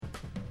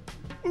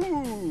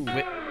Ooh.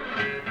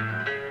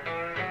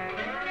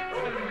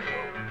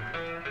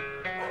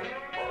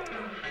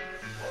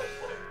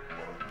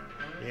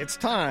 It's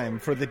time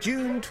for the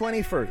June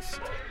 21st,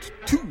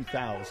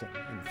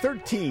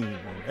 2013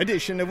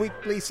 edition of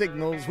Weekly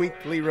Signals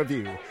Weekly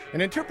Review,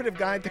 an interpretive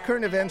guide to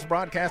current events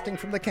broadcasting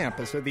from the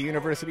campus of the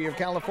University of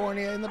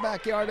California in the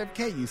backyard of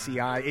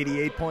KUCI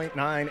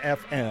 88.9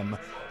 FM.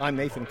 I'm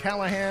Nathan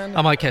Callahan.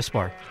 I'm Mike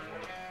Esbar.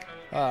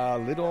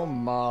 Little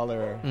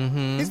Mahler.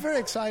 Mm-hmm. He's very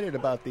excited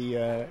about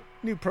the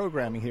new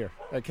programming here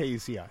at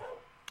KUCI.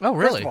 Oh,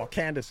 really? First of all,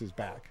 Candace is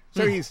back.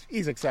 So he's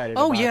excited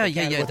Oh, about yeah, it.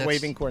 yeah, yeah. With That's-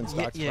 waving corn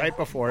stalks yeah, right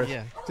before us.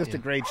 yeah, Just yeah. a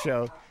great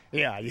show.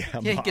 Yeah. Yeah,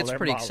 he gets Mahler,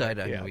 pretty Mahler,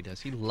 excited. I yeah. know he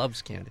does. He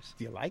loves Candace.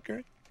 Do you like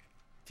her?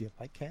 Do you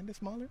like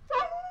Candace Mahler?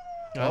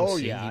 Oh,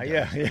 see,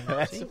 yeah. he does.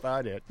 That's See?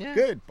 about it. Yeah.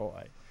 Good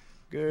boy.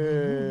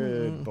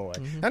 Good boy.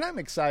 And I'm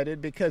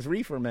excited because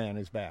Reefer Man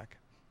is back.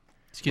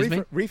 Excuse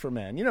me? Reefer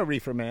Man. You know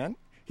Reefer Man.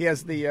 He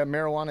has the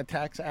Marijuana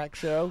Tax Act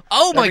show.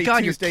 Oh, my every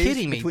God, you're Tuesdays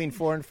kidding me. Between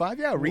 4 and 5.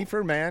 Yeah,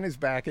 Reefer Man is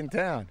back in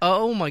town.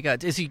 Oh, my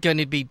God. Is he going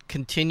to be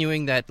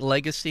continuing that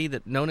legacy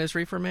that known as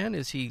Reefer Man?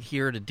 Is he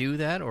here to do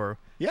that? Or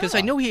because Yeah.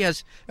 I know he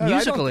has I don't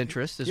musical think-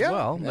 interest as yeah,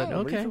 well. yeah, But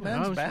okay. Reefer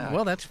Man's back.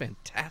 Well, that's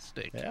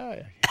fantastic. Yeah,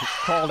 he's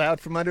called out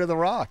from under the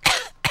rock.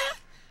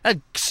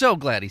 I'm so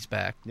glad he's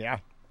back. Yeah.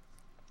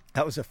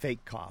 That was a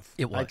fake cough.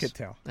 It was. I could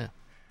tell. Yeah.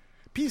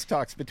 Peace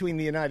talks between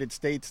the United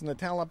States and the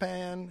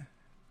Taliban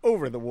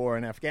over the war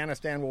in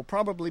Afghanistan will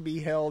probably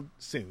be held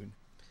soon.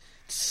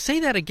 Say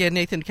that again,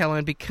 Nathan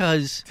Callahan,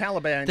 because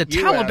Taliban, the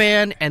US,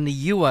 Taliban and the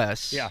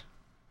U.S. Yeah,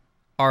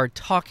 are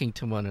talking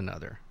to one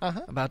another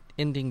Uh-huh. about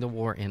ending the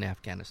war in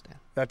Afghanistan.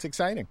 that's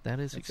exciting. That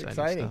is That's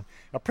exciting stuff.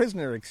 A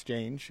prisoner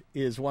exchange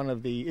is one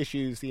of the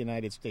issues the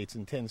United States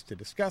intends to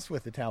discuss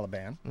with the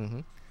Taliban.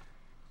 Mhm.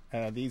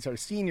 These are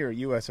senior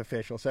U.S.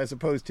 officials as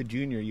opposed to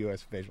junior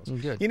U.S. officials.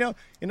 Good. You know,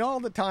 in all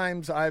the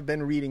times I've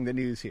been reading the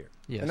news here,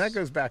 Yes. and that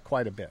goes back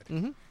quite a bit,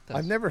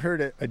 I've never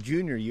heard a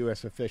junior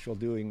U.S. official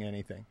doing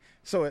anything.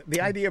 So the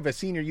idea of a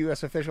senior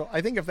U.S. official,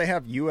 I think if they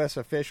have U.S.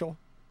 official,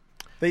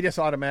 they just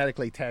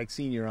automatically tag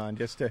senior on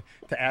just to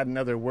add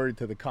another word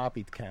to the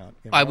copy count.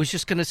 You know? I was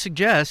just going to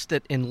suggest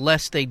that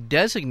unless they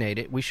designate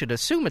it, we should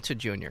assume it's a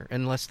junior,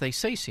 unless they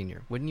say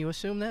senior. Wouldn't you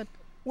assume that?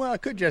 Well,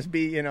 it could just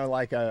be,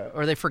 like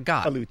Or they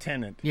forgot? a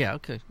lieutenant. Yeah,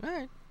 okay. All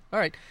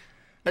right.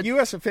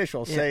 U.S.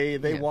 officials say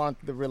they yeah.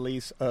 want the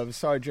release of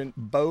Sergeant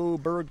Bo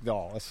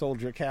Bergdahl, a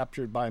soldier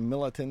captured by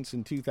militants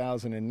in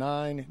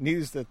 2009.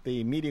 News that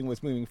the meeting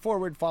was moving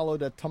forward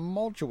followed a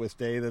tumultuous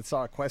day that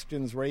saw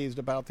questions raised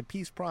about the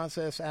peace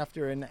process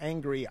after an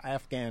angry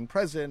Afghan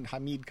president,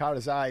 Hamid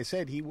Karzai,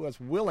 said he was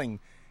willing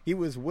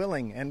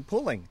and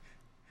pulling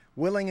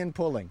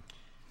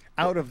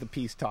out of the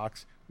peace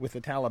talks with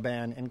the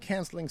Taliban and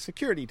canceling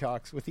security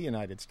talks with the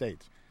United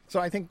States. So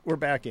I think we're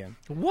back in.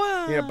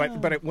 What? Yeah,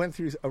 but it went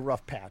through a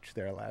rough patch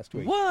there last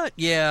week. What?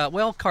 Yeah,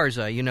 well,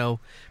 Karzai,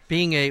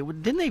 being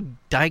didn't they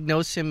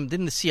diagnose him,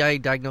 didn't the CIA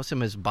diagnose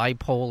him as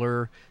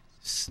bipolar,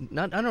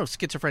 I don't know,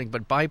 schizophrenic,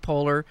 but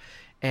bipolar,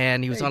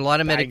 and he was They on a lot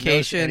of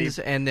diagnosed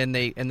medications, and then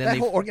they That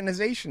whole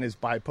organization is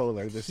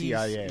bipolar, the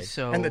CIA.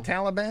 so- And the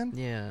Taliban?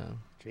 Yeah.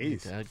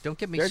 Jeez. Don't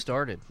get me They're-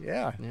 started.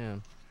 Yeah. Yeah.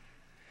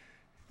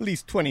 At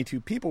least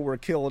 22 people were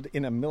killed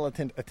in a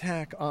militant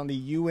attack on the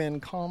UN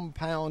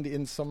compound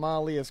in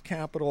Somalia's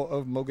capital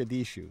of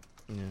Mogadishu.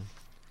 Yeah.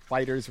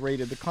 Fighters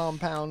raided the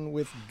compound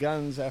with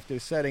guns after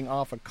setting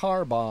off a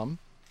car bomb.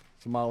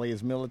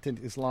 Somalia's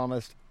militant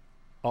Islamist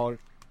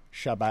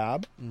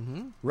Al-Shabaab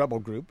rebel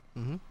group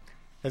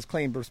has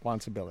claimed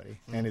responsibility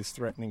and is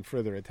threatening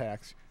further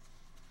attacks.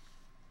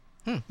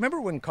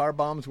 Remember when car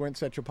bombs weren't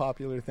such a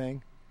popular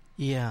thing?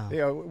 Yeah. You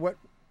know,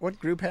 what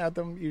group had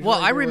them? Usually Well,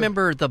 I they were-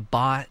 remember the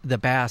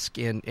Basque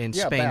in Yeah,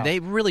 Spain. Basque. They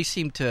really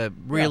seemed to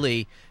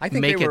I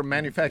think make they were it.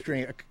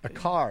 manufacturing a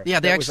car. Yeah,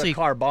 they that actually was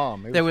a car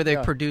bomb. It They was- were they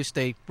yeah. produced.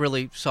 They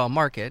really saw a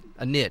market,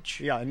 a niche.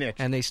 Yeah, a niche.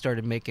 And they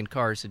started making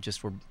cars that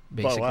just were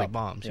basically up.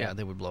 bombs. Yeah. Yeah,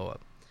 they would blow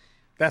up.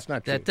 That's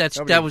not true. That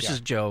Nobody- was yeah.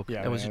 just a joke.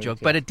 Yeah, that was a yeah, joke.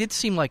 okay. But it did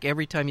seem like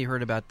every time you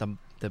heard about the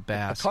a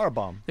Basque, car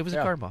bomb. it was Yeah.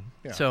 a car bomb.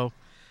 Yeah. So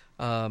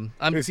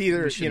It was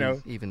either, we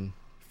shouldn't even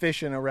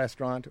fish in a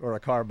restaurant or a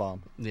car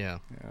bomb. yeah.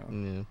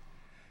 Yeah.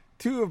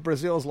 Two of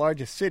Brazil's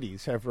largest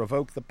cities have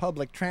revoked the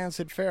public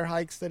transit fare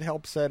hikes that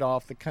helped set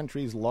off the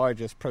country's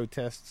largest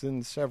protests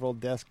in several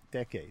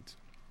decades.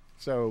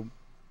 So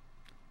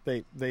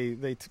they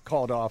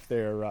called off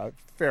their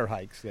fare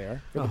hikes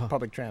there for the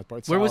public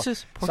transport. Where was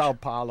this? Sao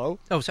Paulo.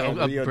 Oh, and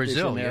Rio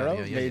Brazil. de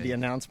Janeiro Yeah, made the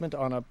announcement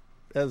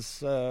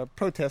as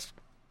protests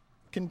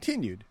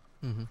continued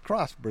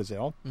across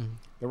Brazil.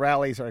 The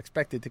rallies are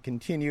expected to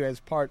continue as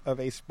part of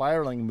a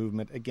spiraling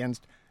movement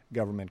against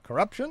government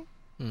corruption.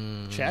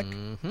 Check.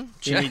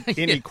 Check.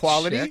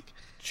 Inequality.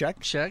 Check.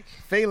 Check.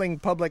 Failing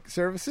public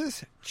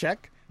services.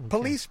 Check.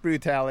 Police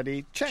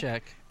brutality.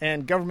 Check.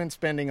 And government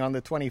spending on the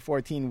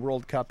 2014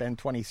 World Cup and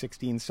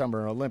 2016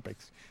 Summer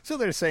Olympics. So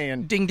they're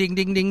saying, Ding, ding,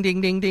 ding, ding,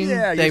 ding, ding, ding.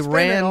 yeah, They you're spending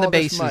ran all the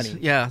this bases. money.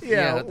 Yeah. Why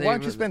they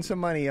don't you were- spend some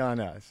money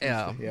on us?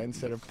 Yeah.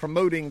 Instead of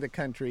promoting the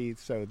country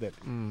so that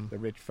the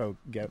rich folk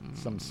get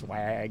some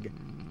swag.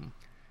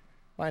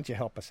 Why don't you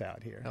help us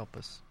out here? Help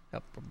us.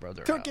 Help a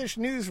brother Turkish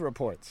news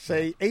reports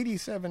say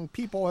 87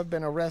 people have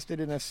been arrested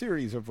in a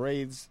series of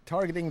raids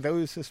targeting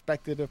those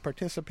suspected of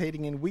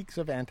participating in weeks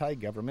of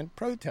anti-government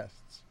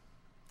protests.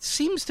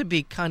 Seems to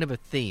be kind of a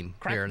theme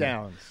here.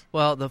 Crackdowns.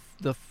 Well,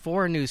 the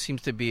foreign news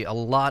seems to be a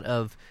lot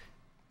of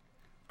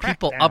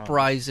people Crackdowns.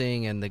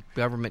 uprising and the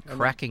government And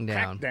cracking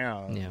down.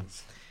 Crackdowns. Yeah.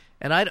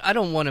 And I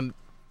don't want to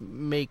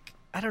make,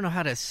 I don't know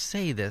how to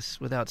say this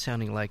without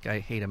sounding like I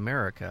hate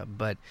America,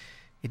 but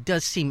it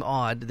does seem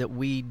odd that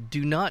we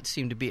do not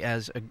seem to be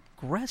as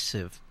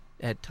aggressive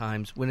at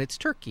times when it's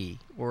Turkey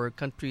or a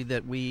country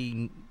that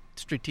we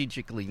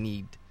strategically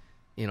need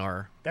in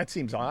our That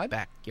seems odd.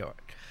 backyard.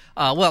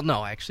 Well,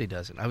 no, actually it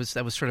doesn't. That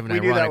was sort of an We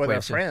ironic do that with way our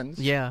of saying- friends.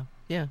 Yeah,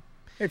 yeah.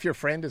 If your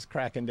friend is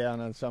cracking down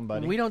on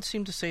somebody, We don't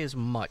seem to say as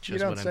much. You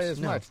as don't what say I'm, as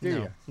no, much, do no,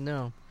 you?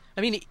 No.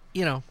 I mean,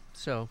 you know,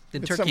 so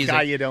then it's Turkey some is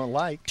guy you don't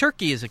like.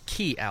 Turkey is a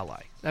key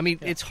ally. I mean,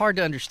 it's hard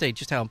to understate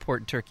just how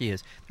important Turkey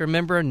is. They're a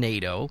member of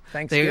NATO. They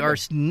Thanksgiving. are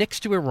next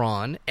to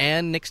Iran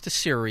and next to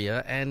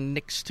Syria and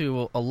next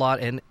to a lot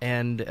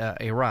and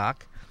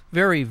Iraq.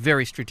 Very,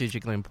 very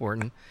strategically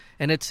important.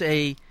 And it's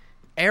a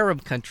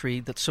Arab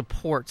country that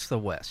supports the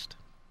West.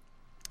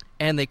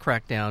 And they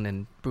crack down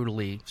and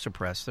brutally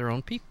suppress their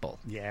own people.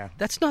 Yeah.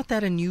 That's not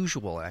that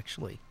unusual,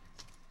 actually.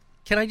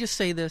 Can I just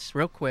say this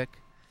real quick?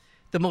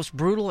 The most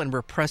brutal and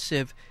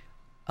repressive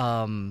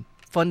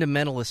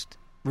fundamentalist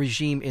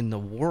regime in the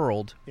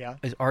world Yeah.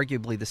 is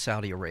arguably the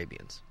Saudi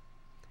Arabians.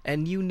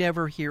 And you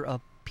never hear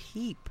a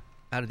peep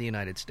out of the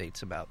United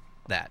States about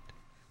that.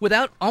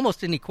 Without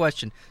almost any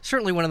question,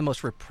 certainly one of the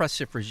most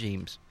repressive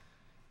regimes.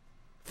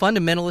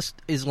 Fundamentalist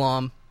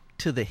Islam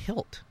to the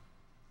hilt.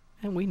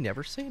 And we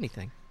never say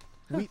anything.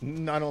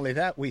 Not only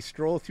that, we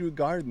stroll through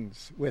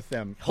gardens with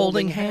them.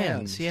 Holding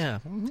hands. Yeah.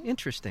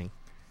 Interesting.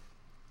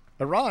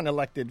 Iran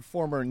elected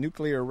former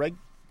nuclear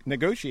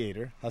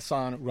negotiator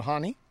Hassan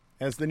Rouhani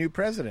as the new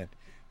president.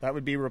 That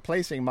would be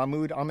replacing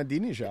Mahmoud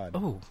Ahmadinejad.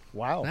 Oh,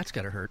 wow. That's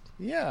got to hurt.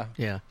 Yeah.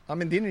 Yeah.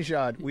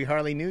 Ahmadinejad, we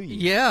hardly knew you.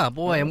 Yeah,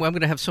 boy, I'm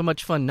going to have so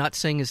much fun not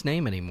saying his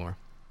name anymore.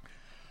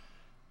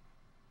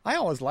 I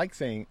always like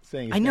saying his I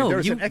name. know, There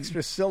was you- an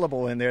extra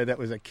syllable in there that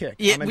was a kick.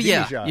 Yeah,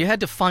 Ahmadinejad. you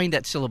had to find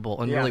that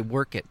syllable and Yeah. really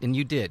work it, and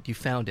you did. You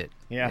found it.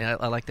 Yeah.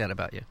 I like that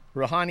about you.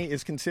 Rouhani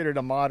is considered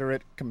a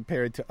moderate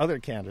compared to other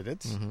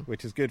candidates,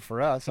 which is good for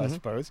us, I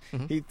suppose.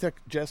 He took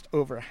just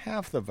over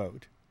half the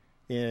vote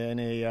in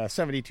a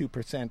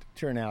 72%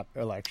 turnout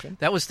election.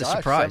 That was the Gosh,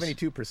 surprise.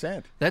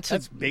 72%. That's a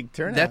big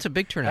turnout. that's a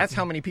big turnout. That's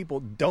how many people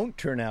don't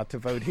turn out to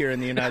vote here in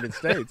the United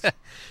States.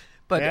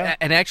 But Yeah.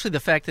 and actually, the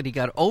fact that he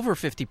got over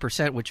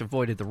 50%, which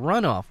avoided the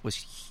runoff, was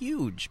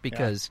huge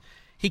because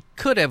he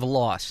could have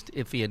lost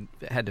if he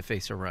had to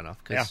face a runoff.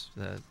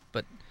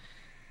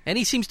 And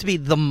he seems to be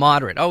the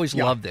moderate. I always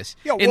love this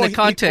Yeah, in well, the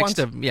context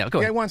he of Go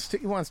ahead.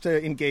 he wants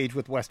to engage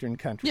with Western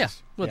countries. Yeah,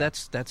 well,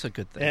 that's a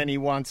good thing. And he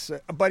wants,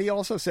 but he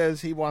also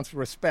says he wants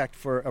respect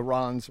for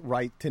Iran's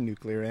right to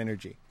nuclear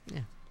energy.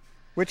 Yeah.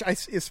 Which I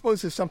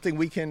suppose is something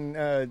we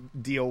can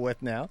deal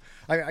with now.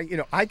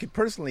 I could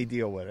personally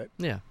deal with it.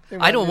 Yeah, They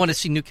I don't want want to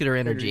see nuclear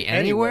energy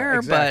anywhere, anywhere,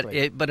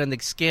 exactly. but on the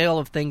scale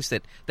of things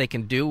that they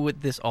can do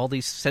with all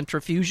these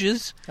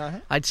centrifuges, Uh-huh.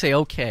 I'd say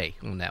okay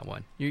on that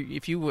one.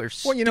 If you were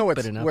Well, you know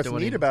stupid enough what's to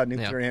neat wanna- about yeah.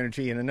 nuclear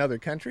energy in another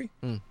country?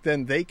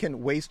 Then they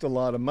can waste a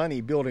lot of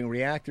money building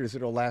reactors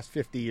that will last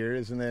 50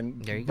 years and then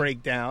There you go.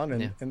 break down,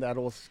 and, Yeah. and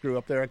that'll screw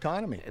up their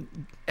economy.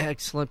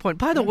 Excellent point.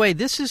 By the way,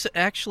 this is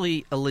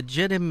actually a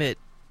legitimate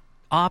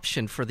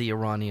option for the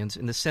Iranians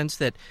in the sense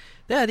that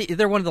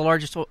they're one of the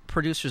largest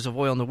producers of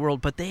oil in the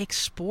world, but they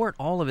export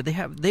all of it.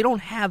 They don't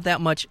have that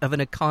much of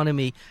an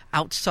economy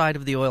outside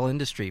of the oil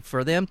industry.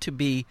 For them to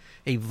be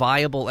a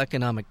viable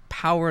economic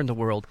power in the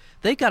world,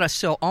 they've got to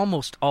sell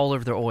almost all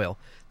of their oil.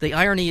 The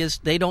irony is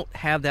they don't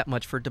have that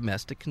much for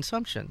domestic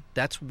consumption.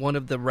 That's one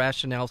of the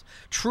rationales,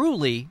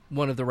 truly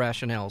one of the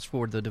rationales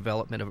for the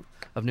development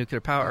of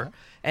nuclear power.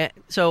 And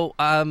so,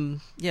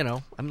 I'm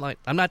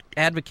not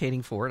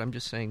advocating for it. I'm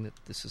just saying that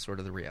this is sort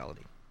of the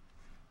reality.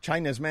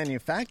 China's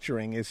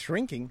manufacturing is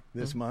shrinking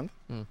this month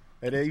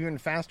at an even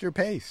faster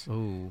pace,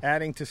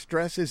 adding to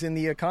stresses in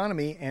the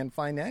economy and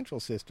financial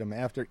system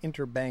after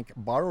interbank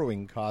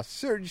borrowing costs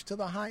surged to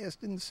the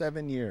highest in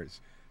 7 years.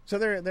 So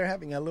they're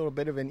having a little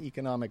bit of an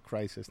economic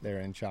crisis there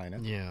in China.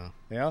 Yeah.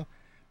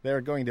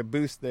 They're going to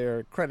boost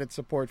their credit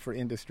support for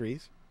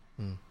industries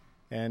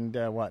and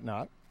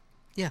whatnot.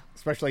 Yeah.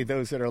 Especially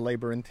those that are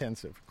labor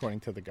intensive,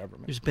 according to the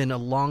government. There's been a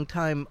long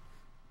time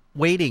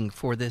waiting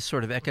for this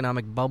sort of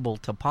economic bubble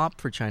to pop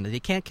for China.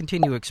 They can't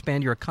continue to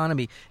expand your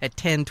economy at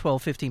 10,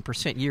 12,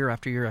 15% year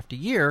after year after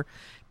year,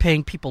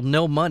 paying people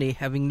no money,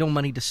 having no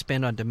money to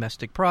spend on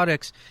domestic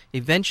products.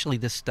 Eventually,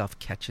 this stuff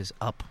catches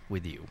up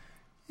with you.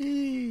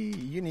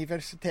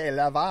 Université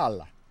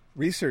Laval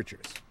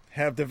researchers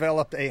have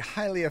developed a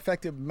highly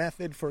effective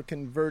method for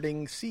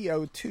converting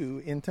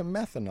CO2 into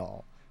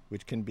methanol,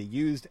 which can be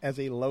used as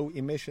a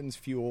low-emissions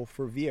fuel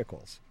for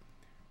vehicles.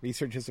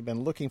 Researchers have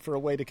been looking for a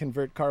way to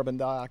convert carbon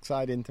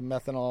dioxide into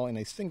methanol in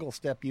a single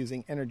step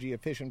using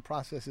energy-efficient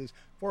processes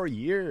for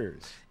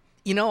years.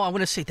 I want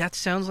to say that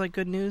sounds like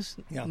good news,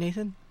 Yeah.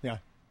 Nathan. Yeah.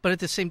 But at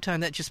the same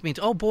time, that just means,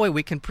 oh boy,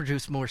 we can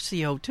produce more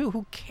CO2.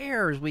 Who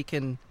cares?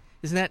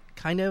 Isn't that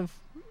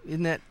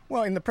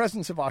Well, in the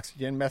presence of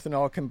oxygen,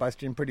 methanol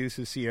combustion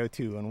produces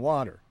CO2 and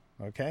water.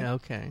 Okay?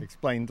 Okay.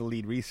 Explained the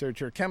lead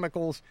researcher.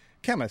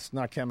 Chemists,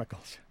 not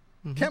chemicals.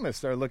 Mm-hmm.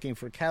 Chemists are looking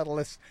for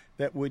catalysts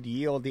that would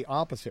yield the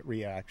opposite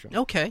reaction.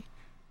 Okay.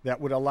 That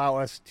would allow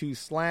us to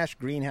slash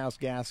greenhouse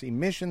gas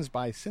emissions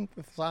by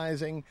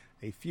synthesizing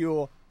a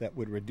fuel that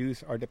would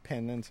reduce our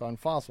dependence on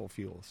fossil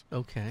fuels.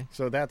 Okay.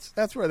 So that's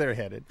where they're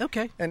headed.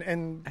 Okay.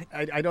 And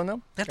I don't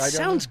know. That I don't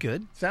sounds know.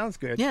 good. Sounds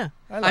good. Yeah.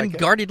 I like I'm it.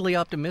 guardedly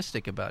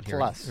optimistic about hearing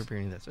Plus.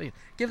 this. So, yeah,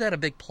 give that a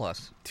big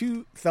plus.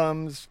 2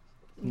 thumbs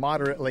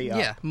moderately up.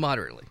 Yeah,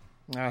 moderately.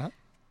 Uh-huh.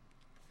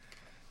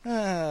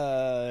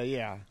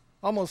 Yeah.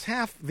 Almost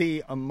half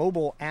the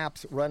mobile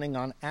apps running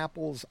on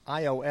Apple's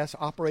iOS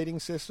operating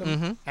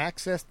system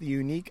access the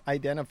unique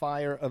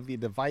identifier of the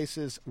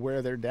devices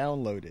where they're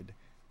downloaded.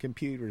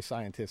 Computer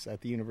scientists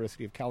at the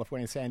University of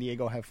California, San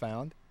Diego have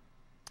found.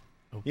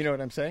 Okay. You know what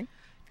I'm saying?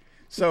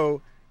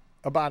 So,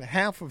 about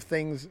half of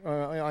things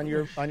on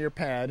your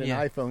pad and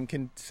iPhone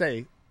can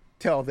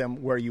tell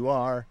them where you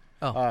are,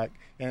 and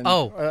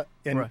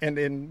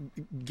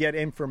get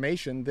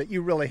information that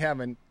you really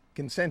haven't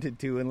consented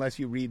to unless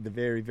you read the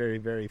very, very,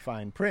 very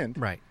fine print.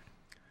 Right.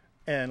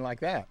 And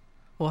like that.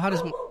 Well,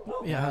 how's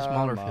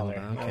Mahler feel about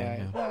it?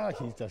 Okay. Well,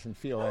 he doesn't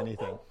feel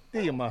anything.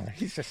 Do you, Mahler?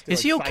 He's just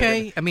Is he excited.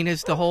 okay? I mean,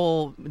 is the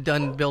whole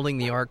done building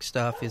the Ark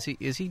stuff? Is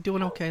he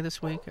doing okay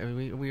this week? Are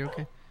we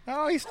okay?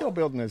 Oh, he's still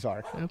building his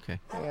ark. Okay.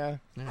 Yeah.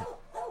 Yeah.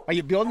 Are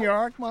you building your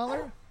ark,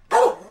 Mahler?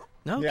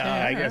 Okay.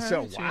 Yeah, I guess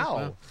so. All right. Wow.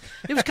 Well,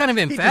 he was kind of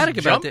He emphatic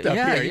just about jumped that. up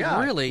Yeah, here.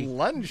 he really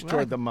lunged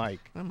toward the mic.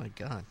 Oh my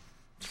God,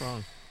 what's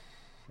wrong?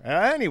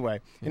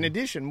 Anyway, in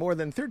addition, more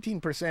than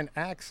 13%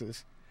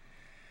 access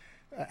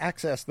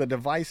the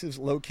device's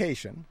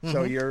location.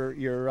 So your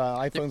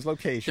iPhone's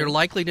location. They're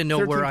likely to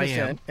know where I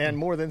am. And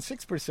more than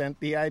 6%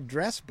 the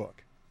address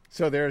book.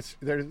 So they're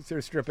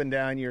stripping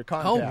down your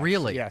contacts. Oh,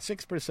 really? Yeah,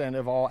 6%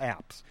 of all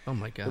apps. Oh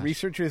my God. The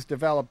researchers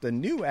developed a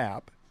new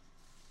app.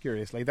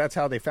 Curiously, that's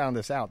how they found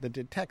this out. That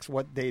detects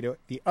what data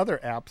the other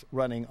apps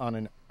running on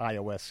an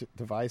iOS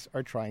device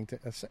are trying to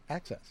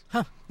access.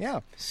 Huh. Yeah.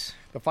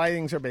 The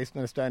findings are based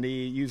on a study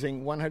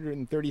using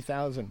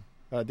 130,000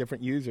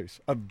 different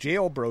users of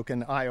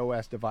jailbroken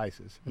iOS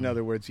devices. In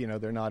other words,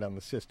 they're not on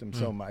the system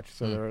so much,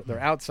 so they're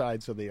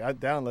outside. So they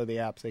download the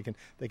apps.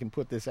 They can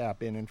put this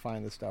app in and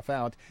find the stuff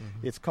out.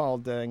 It's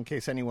called, in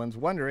case anyone's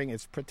wondering,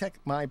 it's Protect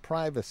My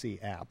Privacy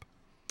app.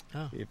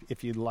 Oh.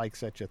 If you'd like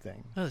such a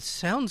thing. Oh, it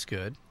sounds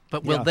good.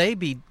 But will they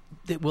be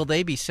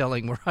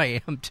selling where I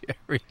am to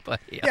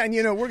everybody else? Yeah, and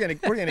we're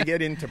gonna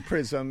get into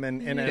Prism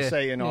and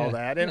NSA and all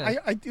that. And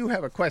I do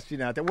have a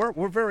question out there.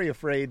 We're very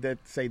afraid that,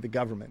 say, the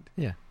government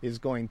is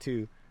going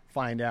to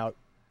find out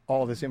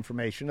all this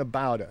information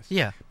about us.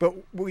 Yeah. But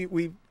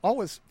we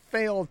always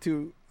fail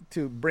to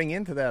bring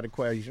into that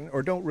equation,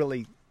 or don't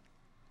really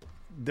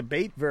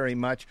debate very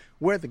much,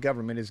 where the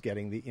government is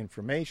getting the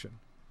information.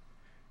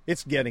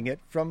 It's getting it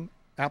from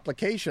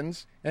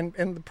applications and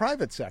the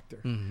private sector.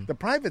 The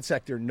private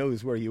sector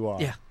knows where you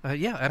are. Yeah,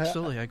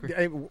 absolutely, I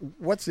agree.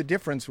 What's the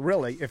difference,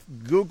 really, if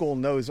Google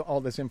knows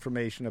all this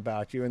information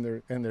about you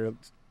and they're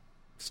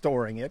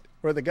storing it,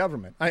 or the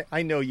government?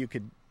 I know you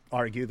could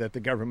argue that the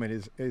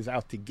government is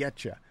out to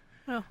get you.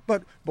 Oh.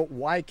 But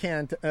why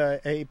can't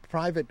a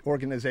private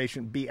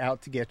organization be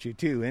out to get you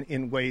too,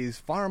 in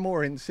ways far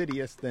more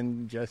insidious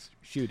than just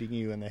shooting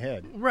you in the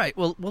head? Right.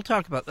 Well, we'll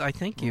talk about. I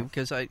thank you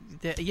because I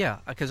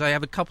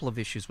have a couple of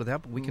issues with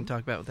that, but we can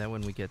talk about that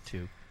when we get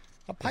to.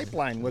 A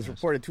pipeline was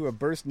reported to have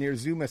burst near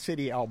Zuma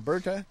City,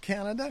 Alberta,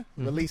 Canada,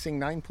 releasing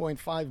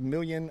 9.5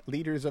 million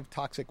liters of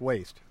toxic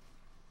waste.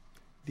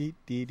 And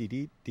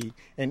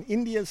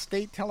India's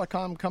state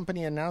telecom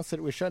company announced that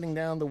it was shutting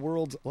down the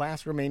world's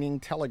last remaining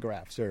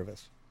telegraph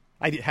service.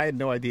 I had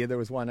no idea there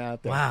was one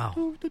out there.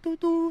 Wow.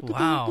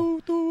 Wow.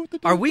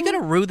 Are we going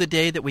to rue the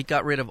day that we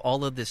got rid of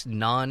all of this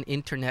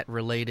non-internet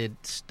related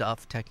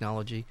stuff,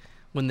 technology,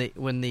 when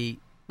the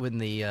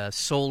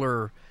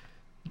solar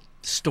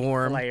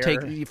storm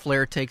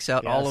flare takes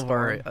out all of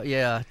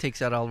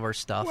our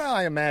stuff? Well,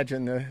 I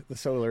imagine the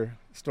solar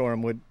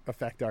storm would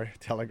affect our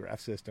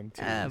telegraph system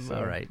too.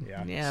 All right.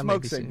 Yeah.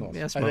 Smoke signals.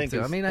 Yeah, smoke I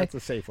think that's a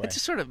safe way.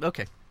 It's sort of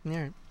okay. All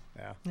right.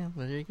 Yeah.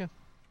 Well, there you go.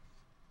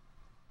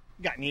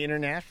 Got any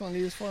international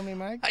news for me,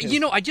 Mike?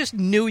 I just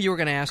knew you were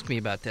going to ask me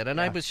about that,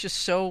 and I was just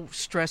so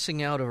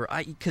stressing out over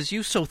because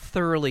you so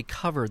thoroughly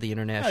cover the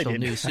international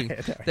news scene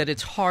that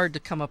it's hard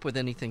to come up with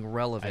anything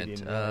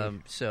relevant.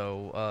 That's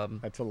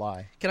a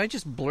lie. Can I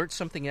just blurt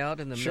something out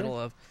in the middle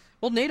of?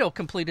 Well, NATO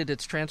completed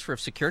its transfer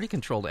of security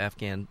control to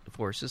Afghan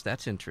forces.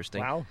 That's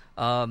interesting. Wow.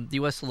 The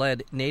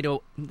U.S.-led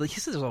NATO.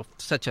 This is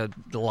such a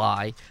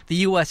lie. The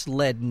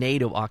U.S.-led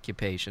NATO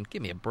occupation.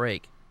 Give me a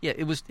break. Yeah,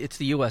 it's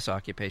the U.S.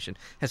 occupation,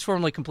 has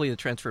formally completed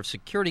the transfer of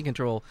security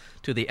control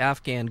to the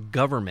Afghan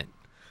government.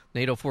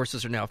 NATO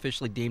forces are now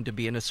officially deemed to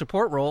be in a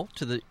support role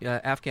to the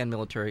Afghan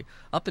military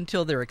up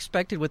until their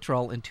expected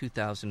withdrawal in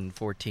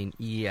 2014.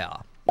 Yeah.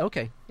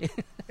 Okay.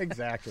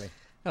 Exactly.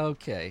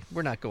 Okay,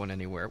 we're not going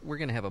anywhere. We're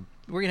gonna have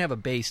a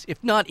base,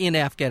 if not in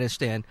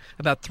Afghanistan,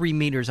 about 3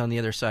 meters on the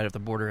other side of the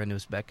border in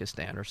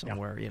Uzbekistan or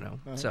somewhere.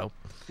 So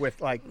with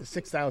like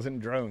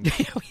 6,000 drones.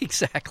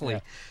 exactly.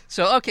 Yeah.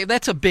 So okay,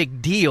 that's a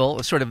big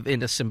deal, sort of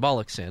in a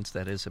symbolic sense.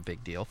 That is a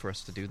big deal for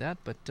us to do that.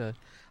 But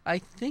I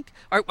think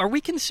are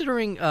we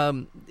considering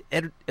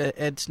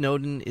Ed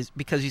Snowden is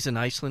because he's in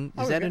Iceland?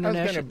 Is that international?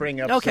 I was going to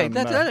bring up okay,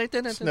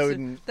 some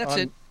Snowden that's on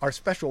it. our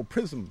special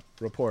PRISM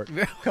report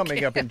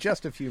coming up in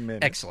just a few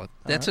minutes. Excellent.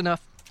 That's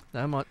enough.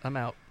 I'm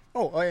out.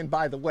 Oh, and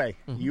by the way,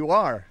 you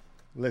are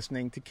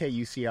listening to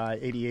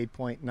KUCI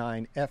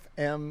 88.9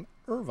 FM,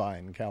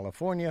 Irvine,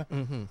 California,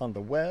 on the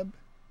web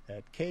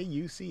at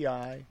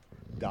kuci.org.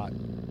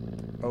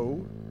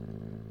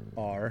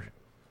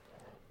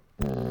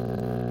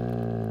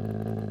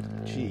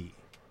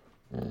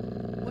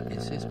 What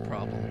is his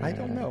problem? I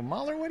don't know.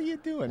 Mahler, what are you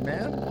doing,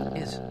 man?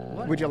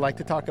 What? Would you like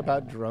to talk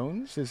about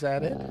drones? Is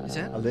that it? Is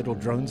that? A little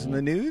drones in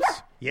the news?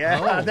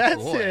 Yeah, Oh,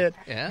 that's boy. it.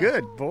 Yeah.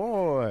 Good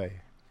boy.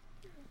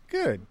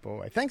 Good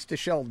boy. Thanks to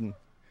Sheldon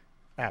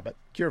Abbott,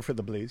 Cure for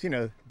the Blues. You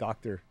know,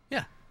 Dr.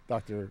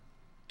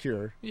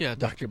 Cure. Yeah,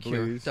 Dr.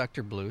 Blues.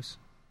 Dr. Blues.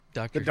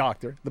 The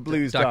doctor. The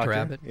blues Dr. doctor.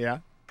 Abbott. Yeah.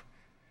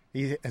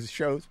 He has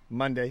shows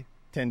Monday,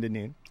 10 to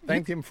noon.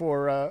 Thanked him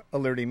for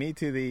alerting me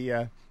to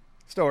the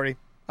story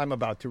I'm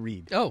about to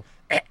read. Oh.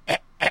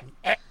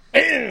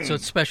 So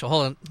it's special.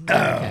 Hold on.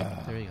 Okay,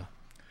 there you go.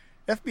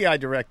 FBI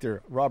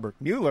Director Robert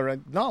Mueller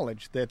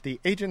acknowledged that the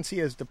agency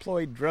has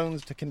deployed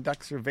drones to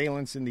conduct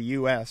surveillance in the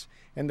U.S.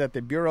 and that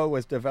the Bureau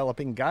was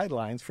developing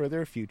guidelines for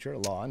their future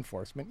law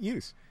enforcement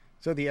use.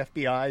 So the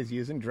FBI is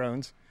using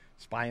drones,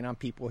 spying on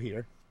people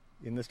here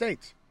in the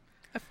States.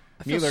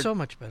 I feel so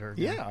much better.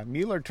 Yeah,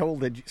 Mueller told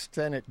the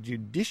Senate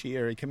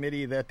Judiciary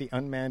Committee that the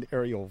unmanned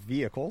aerial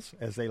vehicles,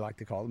 as they like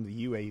to call them,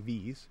 the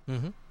UAVs,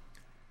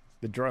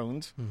 the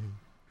drones,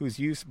 whose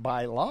use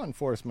by law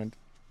enforcement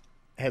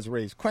has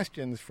raised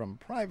questions from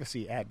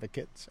privacy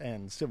advocates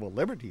and civil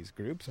liberties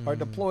groups, are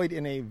deployed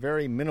in a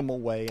very minimal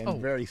way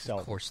and very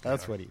seldom. Of course they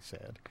That's are. what he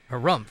said.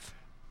 Harumph.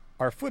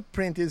 Our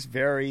footprint is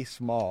very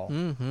small.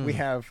 We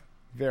have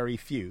very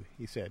few,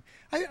 he said.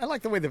 I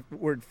like the way the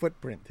word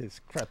footprint has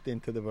crept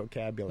into the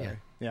vocabulary.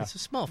 Yeah. It's a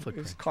small It was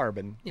footprint.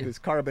 carbon. Yeah. It was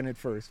carbon at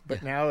first,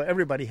 but now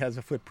everybody has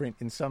a footprint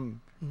in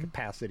some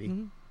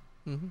capacity.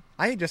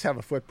 I just have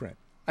a footprint.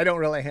 I don't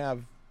really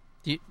have.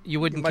 You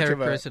wouldn't much of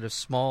characterize it as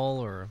small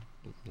or...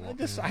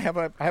 I have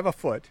a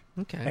foot,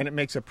 Okay. and it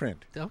makes a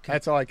print. Okay.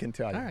 That's all I can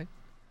tell you. All right.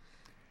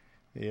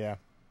 Yeah.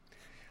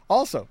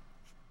 Also,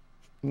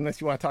 unless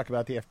you want to talk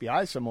about the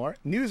FBI some more,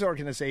 news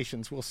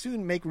organizations will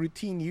soon make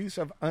routine use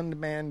of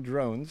unmanned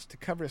drones to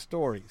cover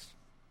stories,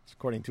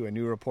 according to a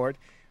new report.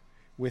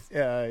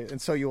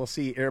 And so you will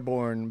see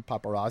airborne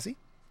paparazzi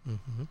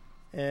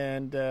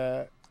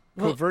and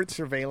covert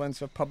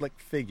surveillance of public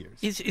figures.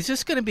 Is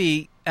this going to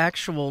be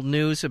actual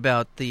news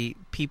about the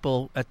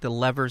people at the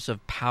levers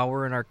of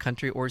power in our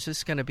country, or is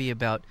this going to be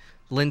about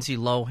Lindsay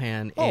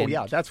Lohan Oh, and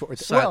yeah, that's what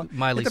we're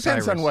Miley it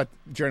depends Cyrus? on what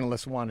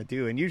journalists want to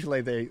do, and usually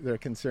they're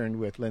concerned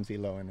with Lindsay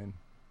Lohan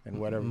and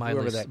whatever,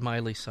 whoever that...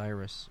 Miley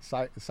Cyrus.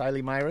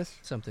 Siley Myrus?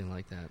 Something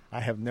like that.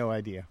 I have no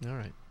idea. All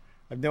right.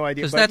 I have no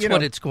idea. Because But, that's you know,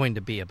 what it's going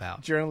to be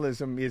about.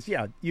 journalism is,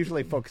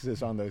 usually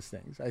focuses on those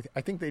things.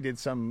 I think they did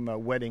some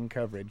wedding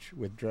coverage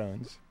with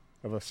drones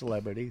of a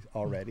celebrity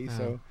already.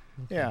 So,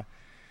 yeah.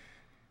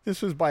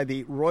 This was by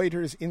the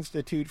Reuters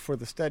Institute for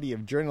the Study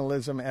of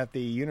Journalism at the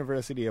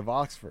University of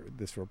Oxford,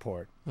 this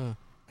report.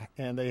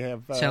 And they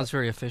have... Sounds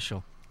very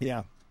official.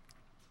 Yeah.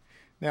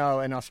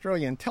 Now, an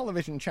Australian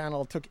television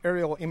channel took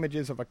aerial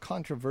images of a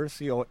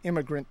controversial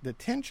immigrant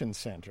detention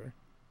center.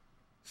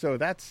 So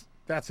that's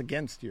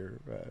against your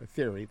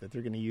theory that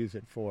they're going to use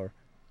it for...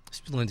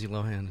 It's Lindsay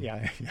Lohan.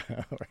 Yeah.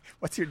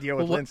 What's your deal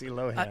with Lindsay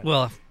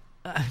Lohan?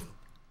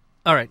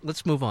 All right,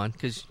 let's move on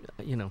because,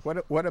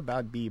 What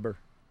about Bieber?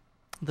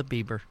 the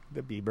Bieber.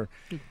 The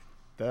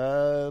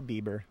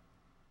Bieber.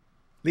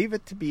 Leave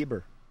it to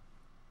Bieber.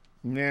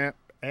 Yeah.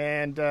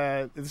 And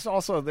this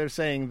also, they're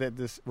saying that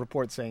this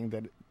report saying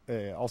that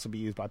also be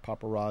used by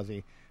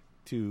paparazzi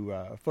to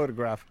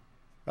photograph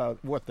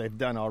what they've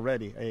done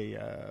already.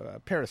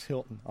 Paris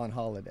Hilton on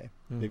holiday.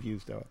 They've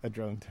used a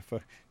drone to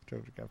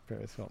photograph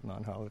Paris Hilton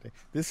on holiday.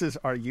 This is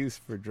our use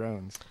for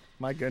drones.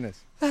 My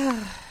goodness.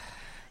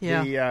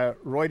 Yeah. The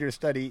Reuters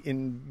study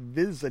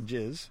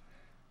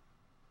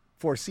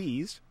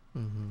foresees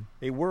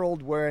a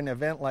world where an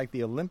event like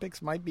the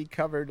Olympics might be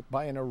covered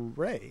by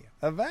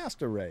a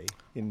vast array,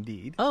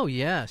 indeed. Oh,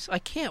 yes. I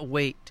can't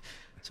wait.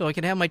 So I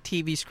can have my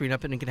TV screen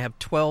up and I can have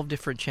 12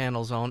 different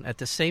channels on at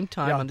the same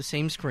time on the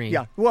same screen.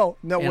 Yeah. Well,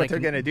 no, And what I they're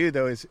can- going to do,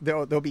 though, is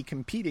they'll be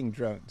competing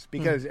drones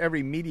because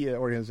every media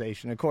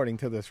organization, according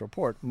to this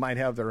report, might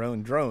have their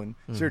own drone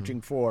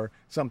searching for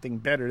something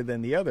better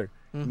than the other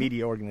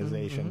media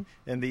organization.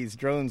 And these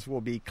drones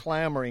will be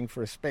clamoring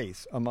for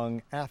space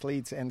among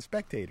athletes and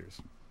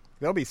spectators.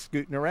 They'll be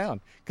scooting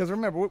around. Because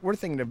remember, we're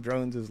thinking of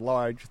drones as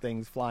large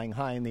things flying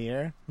high in the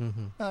air.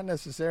 Not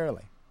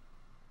necessarily.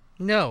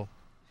 No.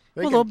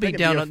 They'll be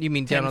down on. You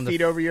mean 10 down on the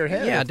feet over your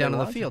head? Yeah, if down they on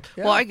the want field. to.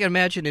 Yeah. Well, I can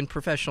imagine in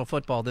professional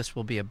football this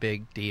will be a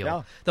big deal.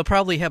 Yeah. They'll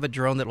probably have a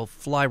drone that'll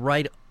fly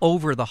right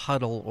over the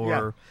huddle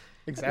or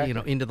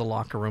exactly. into the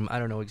locker room. I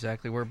don't know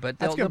exactly where, but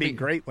That's they'll going to be be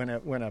great when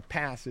a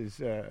pass is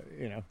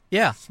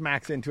Yeah.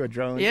 smacks into a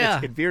drone.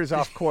 Yeah. It veers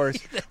off course,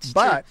 That's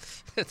but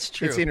That's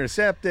true. it's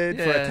intercepted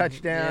for a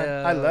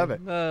touchdown. I love it.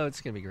 Oh, it's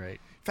going to be great.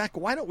 In fact,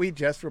 why don't we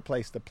just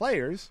replace the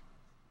players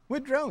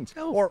with drones,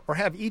 Oh. or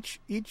have each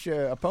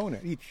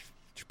opponent,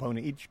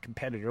 each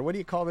competitor? What do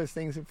you call those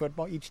things in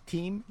football? Each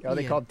team? Are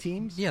they called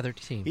teams? Yeah, they're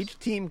teams. Each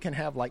team can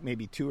have like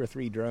maybe 2 or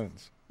 3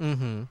 drones.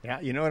 Mm-hmm. Yeah,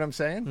 you know what I'm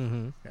saying?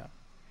 Mm-hmm.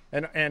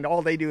 Yeah, and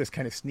all they do is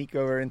kind of sneak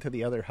over into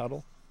the other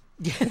huddle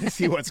to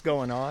see what's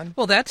going on.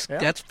 Well, that's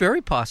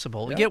very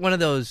possible. Yeah. You get one of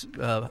those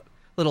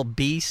little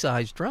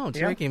bee-sized drones.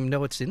 Yeah. You don't even know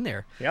what's in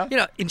there. Yeah. You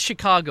know, in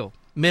Chicago,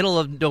 middle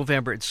of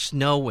November, it's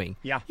snowing.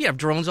 Yeah. You have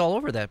drones all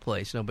over that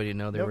place. Nobody would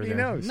know they Nobody were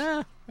there. knows.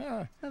 Nah.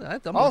 Ah.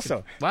 I'm Also,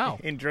 looking- wow.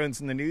 in drones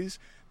in the news,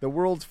 the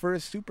world's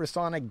first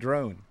supersonic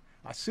drone.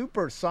 A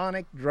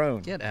supersonic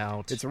drone. Get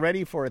out. It's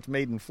ready for its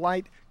maiden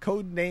flight,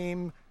 code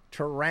name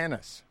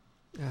Tyrannus.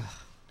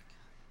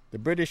 The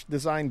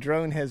British-designed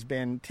drone has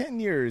been 10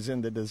 years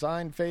in the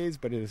design phase,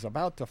 but it is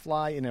about to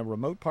fly in a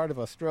remote part of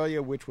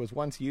Australia, which was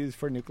once used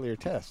for nuclear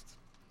tests.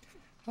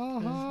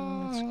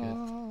 That's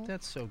good.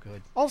 That's so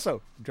good.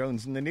 Also,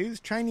 drones in the news,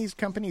 Chinese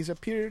companies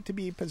appear to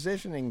be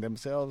positioning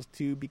themselves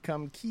to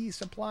become key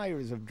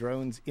suppliers of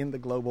drones in the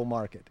global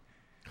market.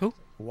 Who?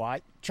 Why?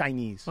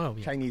 Chinese. Oh,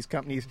 yeah. Chinese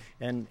companies,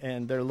 and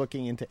they're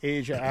looking into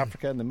Asia,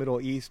 Africa, and the Middle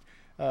East.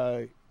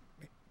 They're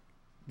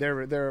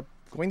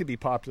going to be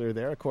popular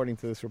there, according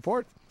to this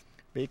report,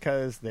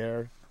 because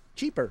they're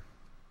cheaper.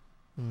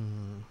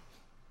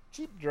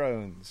 Cheap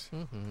drones.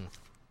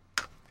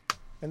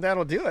 And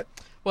that'll do it.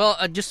 Well,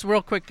 just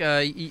real quick,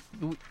 Got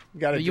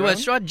a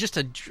U.S. drone? Just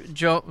a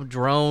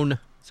drone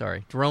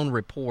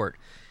report.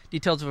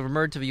 Details have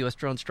emerged of a U.S.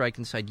 drone strike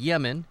inside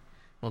Yemen.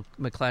 Well,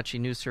 McClatchy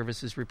News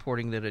Service is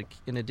reporting that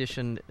in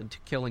addition to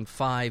killing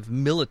 5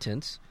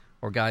 militants,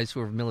 or guys who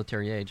are of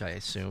military age, I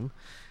assume,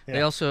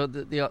 they also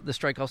the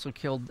strike also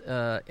killed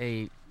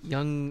a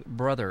younger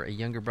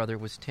brother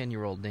was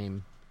 10-year-old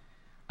named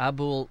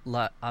Abul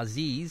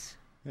Aziz.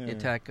 The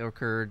attack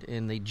occurred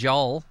in the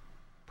Jal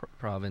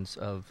province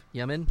of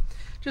Yemen.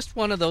 Just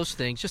one of those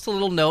things. Just a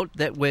little note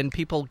that when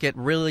people get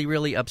really,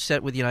 really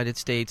upset with the United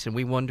States and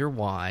we wonder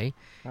why,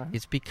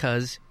 it's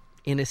because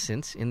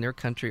innocents in their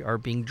country are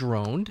being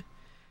droned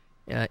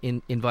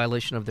in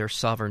violation of their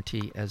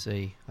sovereignty as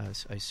I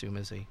assume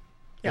as a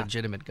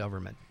legitimate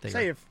government.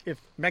 Say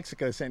if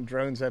Mexico sent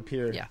drones up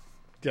here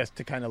just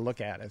to kind of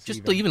look at us.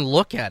 Just to even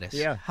look at us.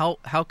 Yeah.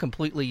 How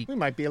completely we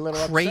might be a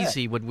little crazy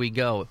upset. would we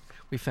go?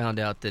 We found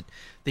out that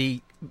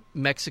the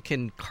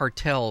Mexican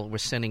cartel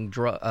was sending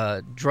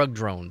drug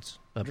drones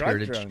up here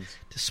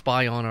to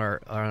spy on our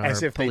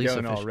As if police they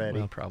don't officials. already.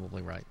 Well,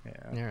 probably right. Yeah.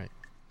 All right.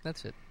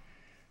 That's it.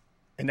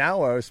 And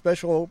now our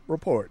special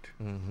report.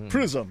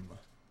 PRISM.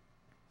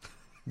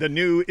 The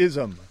new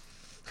ism.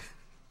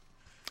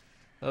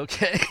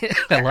 Okay.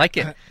 I like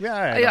it.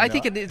 Yeah, I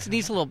think it needs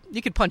a little.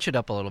 You could punch it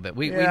up a little bit.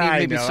 We need I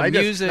maybe know. some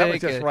music. That was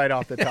just right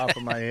off the top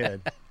of my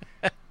head.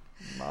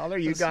 Mahler,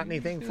 you got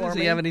anything for Does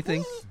me? he have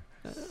anything?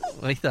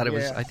 Well, he thought it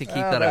was. Yeah. I think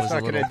he thought it was that's a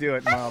not little. going to do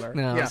it, Mahler.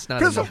 No, yeah. it's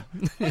not PRISM.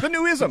 enough. The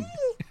new ism.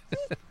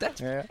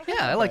 That's, Yeah.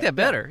 I like that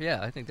better.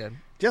 Yeah, I think that.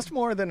 Just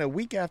more than a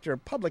week after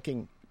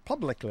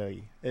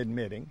publicly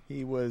admitting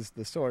he was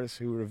the source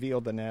who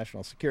revealed the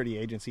National Security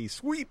Agency's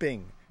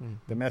sweeping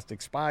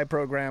domestic spy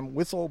program,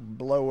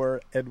 whistleblower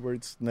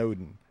Edward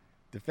Snowden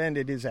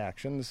defended his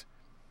actions.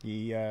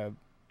 He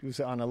was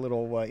on a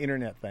little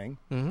internet thing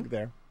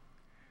there,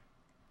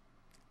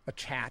 a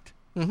chat.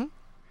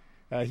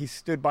 He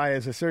stood by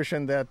his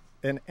assertion that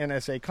as an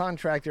NSA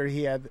contractor,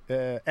 he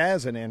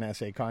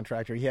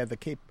had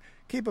the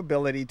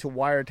capability to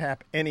wiretap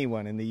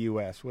anyone in the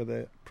U.S. with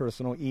a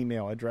personal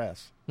email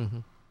address.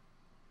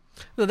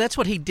 Well, that's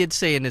what he did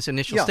say in his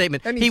initial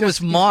statement. And He was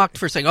mocked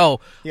for saying,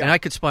 and I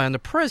could spy on the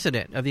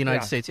President of the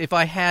United Yeah. States if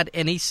I had,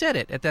 and he said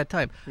it at that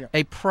time,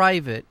 a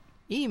private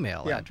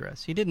email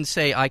address. He didn't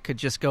say I could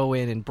just go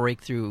in and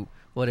break through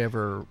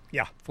whatever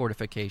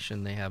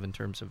fortification they have in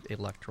terms of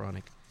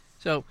electronic.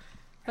 So,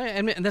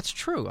 and that's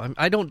true. I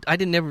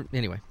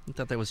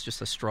thought that was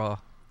just a straw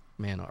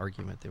man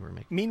argument they were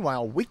making.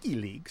 Meanwhile,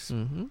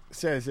 WikiLeaks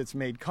says it's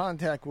made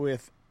contact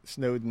with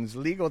Snowden's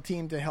legal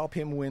team to help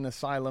him win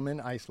asylum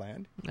in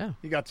Iceland. Yeah.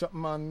 You got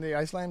something on the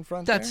Iceland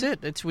front? That's there? it.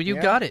 It's you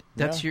got it.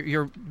 That's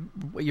you're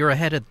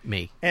ahead of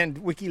me. And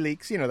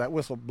WikiLeaks, that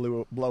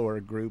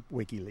whistleblower group,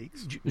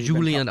 WikiLeaks.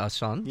 Julian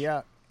Assange.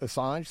 Yeah,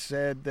 Assange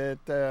said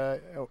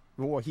that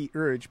he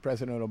urged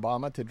President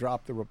Obama to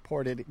drop the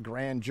reported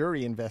grand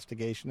jury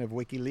investigation of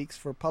WikiLeaks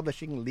for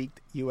publishing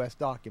leaked U.S.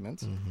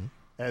 documents,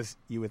 as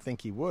you would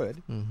think he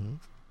would.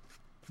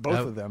 Both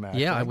of them,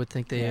 actually. Yeah, I would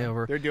think they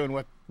were. They're doing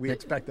what we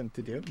expect them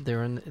to do.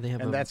 They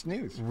have that's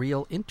news.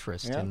 Real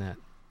interest in that.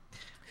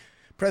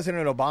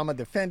 President Obama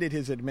defended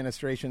his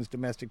administration's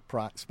domestic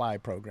spy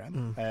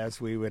program, as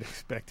we would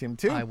expect him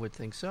to. I would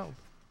think so.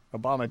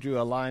 Obama drew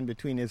a line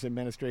between his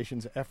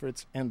administration's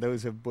efforts and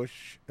those of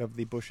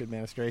the Bush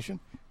administration,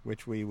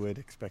 which we would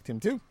expect him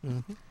to.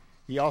 Mm-hmm.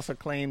 He also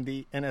claimed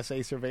the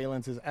NSA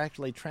surveillance is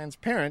actually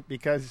transparent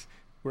because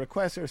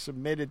requests are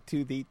submitted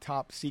to the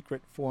Top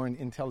Secret Foreign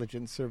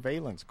Intelligence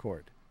Surveillance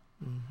Court.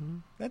 Mm-hmm.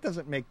 That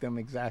doesn't make them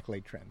exactly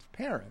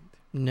transparent.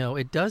 No,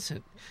 it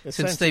doesn't.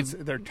 Since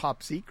they're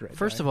top secret.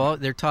 First right? of all,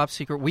 they're top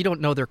secret. We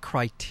don't know their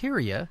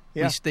criteria.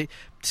 Yeah.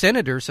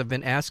 Senators have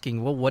been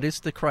asking, well, what is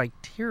the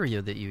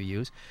criteria that you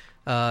use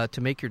to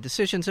make your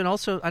decisions? And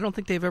also, I don't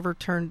think they've ever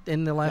turned,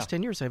 in the last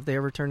 10 years, have they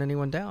ever turned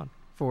anyone down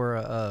for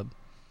a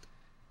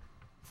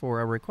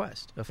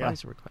request, a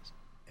FISA request?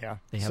 Yeah.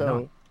 They have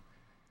not.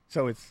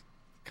 So it's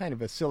kind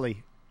of a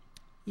silly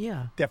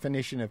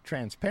definition of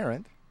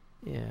transparent.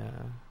 Yeah.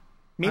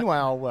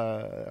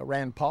 Meanwhile,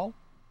 Rand Paul,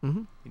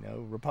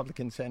 Mm-hmm.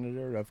 Republican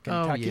senator of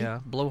Kentucky. Oh, yeah.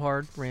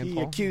 Blowhard, Rand Paul.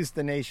 He accused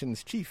the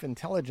nation's chief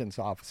intelligence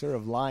officer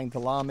of lying to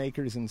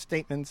lawmakers in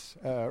statements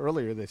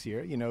earlier this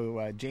year.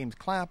 James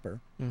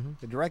Clapper,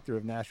 the director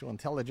of national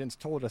intelligence,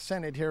 told a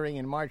Senate hearing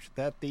in March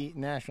that the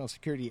National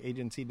Security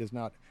Agency does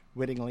not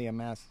wittingly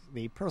amass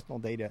the personal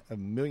data of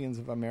millions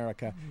of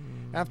America.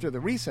 After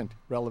the recent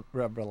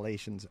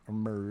revelations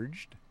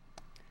emerged,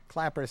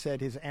 Clapper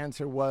said his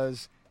answer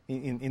was,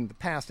 in the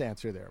past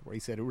answer there, where he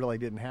said it really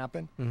didn't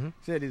happen,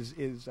 said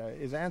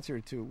his answer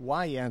to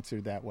why he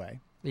answered that way.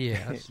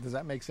 Yes. Does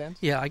that make sense?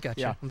 Yeah, I got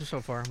you. Yeah. I'm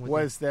so far. With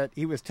Was that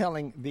he was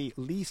telling the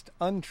least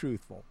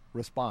untruthful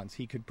response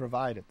he could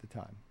provide at the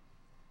time.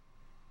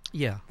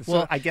 Yeah.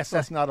 So I guess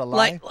that's not a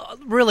lie.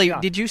 Really,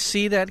 did you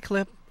see that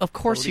clip? Of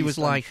course he was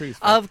lying.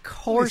 Of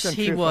course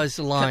he was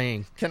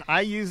lying. Can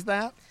I use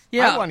that?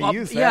 Yeah. I want to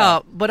use that. Yeah,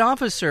 but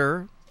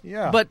officer.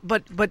 Yeah.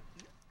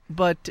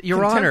 But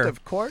Your Contempt Honor,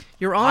 of court?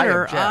 Your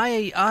Honor,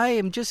 I I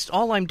am just,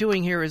 all I'm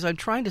doing here is I'm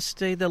trying to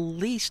say the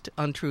least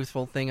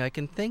untruthful thing I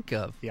can think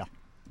of. Yeah.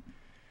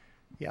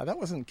 Yeah, that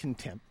wasn't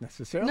contempt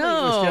necessarily.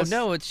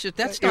 No, it's just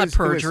that's not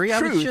perjury. It was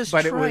truth, I was just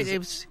but trying. it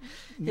was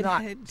It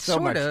not so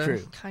much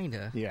truth.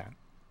 Kinda. Yeah.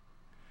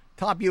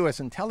 Top U.S.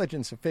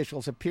 intelligence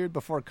officials appeared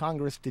before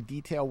Congress to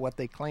detail what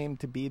they claimed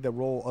to be the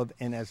role of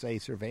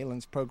NSA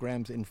surveillance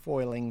programs in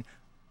foiling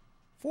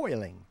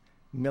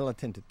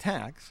militant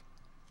attacks.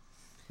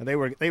 They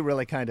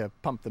really kind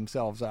of pumped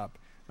themselves up.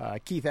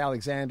 Keith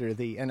Alexander,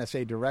 the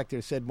NSA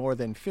director, said more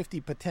than 50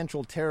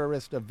 potential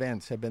terrorist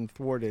events have been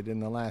thwarted in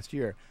the last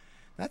year.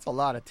 That's a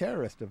lot of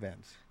terrorist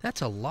events.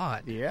 That's a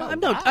lot. Yeah. I'm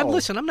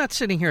not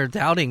sitting here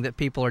doubting that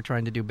people are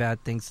trying to do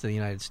bad things to the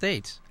United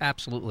States.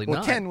 Absolutely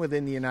not. 10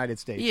 within the United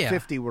States,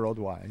 50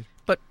 worldwide.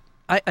 But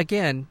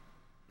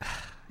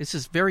this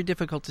is very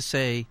difficult to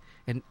say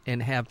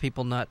and have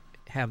people not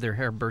have their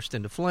hair burst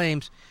into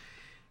flames.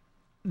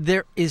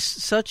 There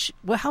is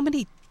how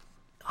many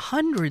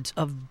hundreds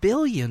of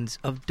billions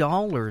of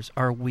dollars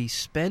are we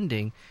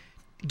spending,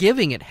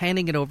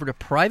 handing it over to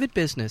private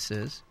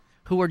businesses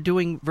who are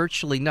doing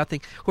virtually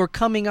nothing, who are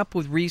coming up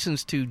with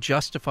reasons to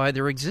justify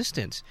their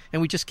existence,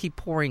 and we just keep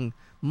pouring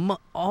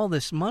all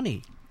this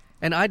money.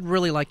 And I'd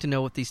really like to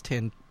know what these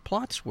 10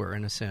 plots were,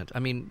 in a sense. I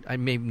mean, I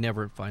may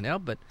never find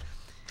out, but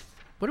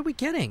what are we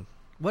getting?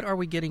 What are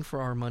we getting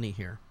for our money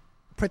here?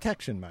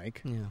 Protection,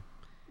 Mike. Yeah.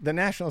 The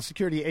National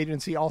Security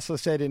Agency also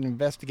said it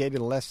investigated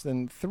less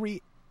than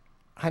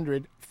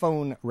 300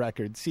 phone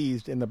records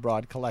seized in the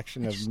broad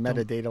collection of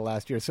metadata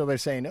last year. So they're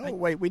saying,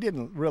 wait, we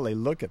didn't really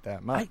look at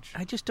that much.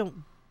 I just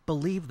don't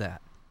believe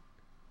that.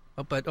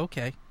 Oh, but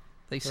okay,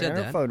 they said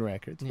that. Phone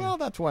records. Yeah. Well,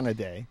 that's one a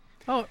day.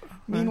 Oh,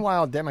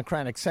 Meanwhile,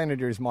 Democratic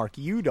Senators Mark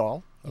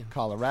Udall of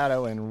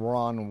Colorado and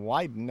Ron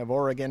Wyden of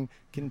Oregon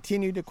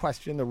continue to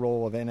question the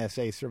role of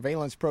NSA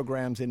surveillance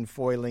programs in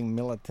foiling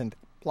militant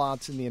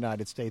plots in the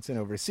United States and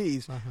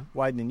overseas.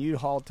 Wyden and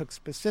Udall took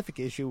specific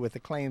issue with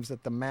the claims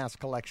that the mass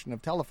collection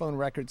of telephone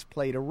records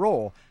played a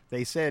role.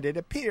 They said it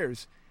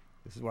appears,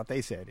 this is what they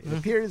said, it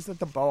appears that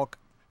the bulk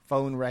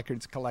phone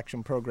records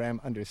collection program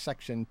under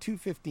Section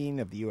 215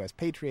 of the U.S.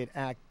 Patriot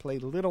Act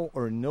played little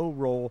or no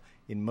role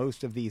in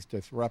most of these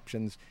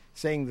disruptions.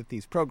 Saying that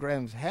these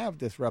programs have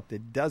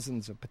disrupted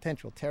dozens of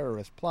potential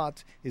terrorist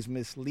plots is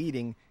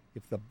misleading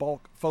if the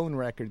bulk phone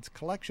records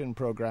collection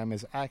program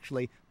is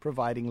actually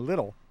providing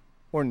little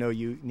or no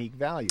unique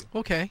value.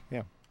 Okay.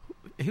 Yeah.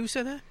 Who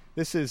said that?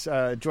 This is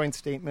a joint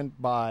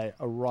statement by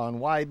Ron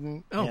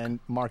Wyden and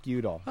Mark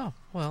Udall. Oh,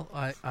 well,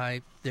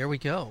 I there we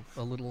go.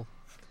 A little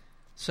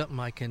something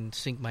I can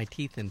sink my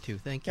teeth into.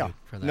 Thank you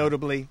for that.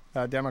 Notably,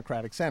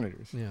 Democratic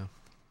senators. Yeah.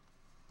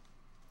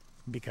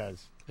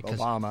 Because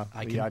Obama,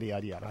 yada,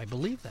 yada, yada. I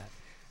believe that.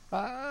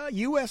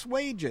 U.S.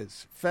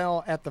 wages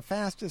fell at the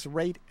fastest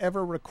rate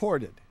ever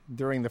recorded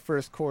during the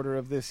first quarter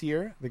of this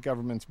year, the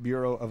government's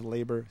Bureau of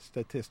Labor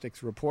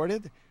Statistics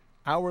reported.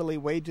 Hourly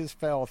wages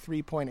fell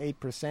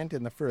 3.8%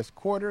 in the first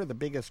quarter, the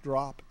biggest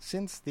drop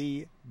since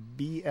the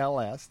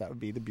BLS, that would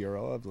be the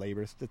Bureau of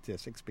Labor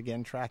Statistics,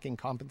 began tracking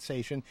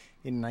compensation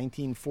in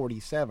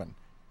 1947.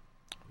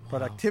 Wow.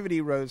 Productivity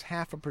rose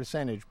half a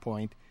percentage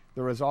point.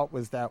 The result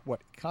was that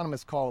what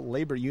economists call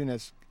labor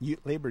unit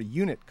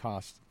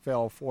costs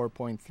fell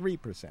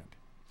 4.3%.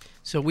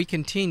 So we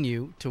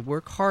continue to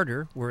work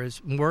harder. We're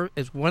as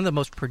one of the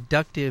most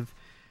productive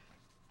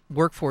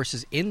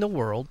workforces in the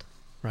world,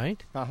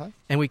 right? Uh-huh.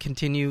 And we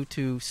continue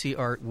to see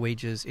our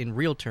wages in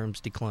real terms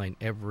decline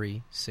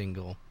every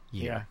single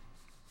year.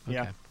 Yeah. Okay.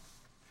 Yeah.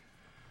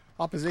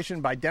 Opposition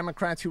by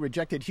Democrats who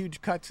rejected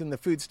huge cuts in the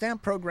food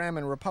stamp program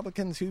and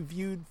Republicans who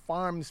viewed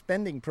farm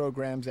spending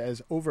programs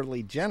as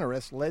overly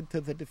generous led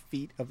to the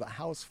defeat of the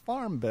House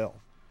Farm Bill.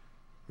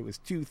 It was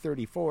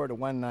 234 to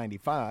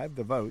 195.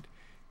 The vote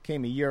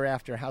came a year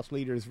after House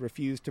leaders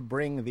refused to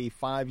bring the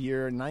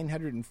 5-year,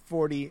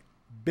 $940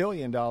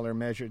 billion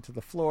measure to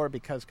the floor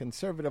because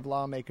conservative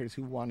lawmakers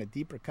who wanted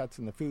deeper cuts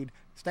in the food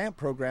stamp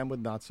program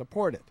would not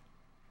support it.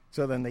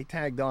 So then they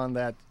tagged on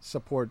that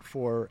support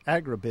for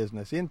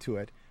agribusiness into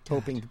it,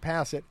 hoping to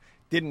pass it.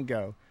 Didn't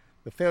go.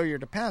 The failure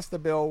to pass the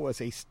bill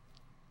was a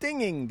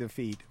stinging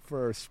defeat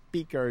for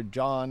Speaker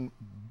John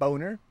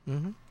Boehner.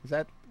 Mm-hmm. Is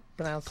that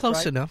pronounced Close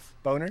right? enough.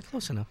 Boehner.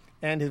 Close enough.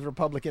 And his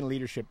Republican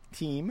leadership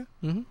team.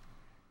 Mm-hmm.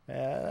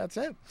 That's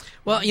it.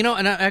 Well,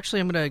 and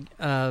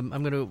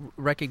I'm going to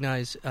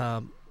recognize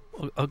a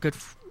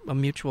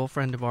mutual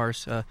friend of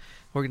ours,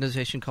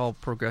 organization called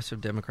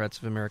Progressive Democrats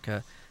of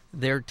America.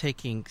 They're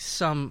taking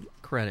some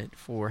credit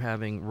for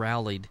having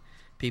rallied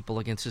people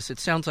against this. It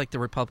sounds like the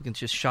Republicans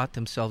just shot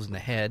themselves in the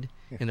head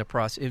in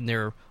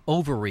their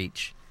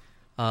overreach,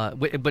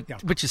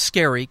 which is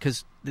scary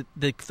because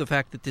the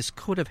fact that this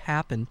could have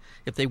happened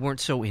if they weren't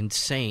so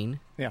insane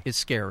is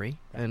scary.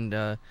 And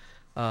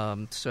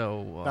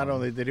so not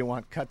only did they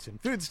want cuts in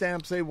food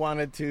stamps, they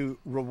wanted to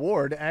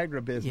reward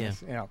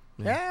agribusiness.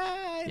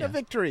 A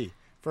victory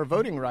for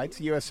voting rights.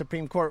 The U.S.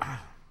 Supreme Court.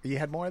 You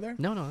had more there?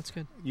 No, that's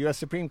good. U.S.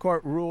 Supreme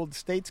Court ruled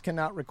states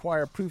cannot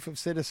require proof of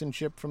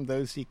citizenship from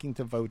those seeking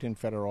to vote in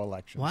federal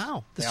elections.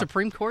 Wow. The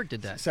Supreme Court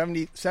did that.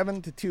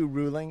 77-2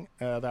 ruling.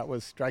 That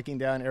was striking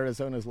down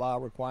Arizona's law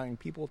requiring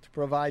people to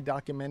provide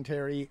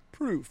documentary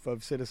proof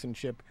of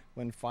citizenship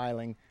when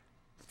filling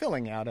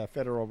out a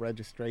federal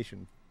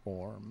registration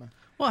form.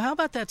 Well, how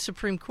about that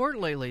Supreme Court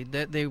lately?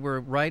 That they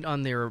were right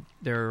on their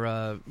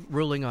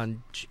ruling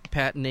on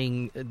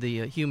patenting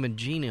the human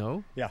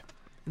genome. Yeah.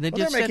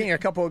 They're making a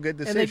couple of good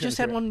decisions. And they just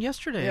had here. one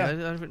yesterday.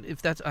 Yeah.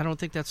 I don't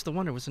think that's the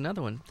one. There was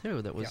another one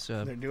too. That was.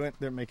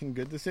 They're making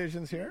good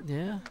decisions here.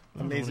 Yeah.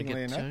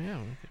 Amazingly enough,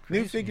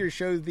 new figures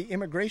show the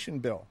immigration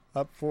bill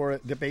up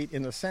for debate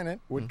in the Senate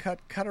would cut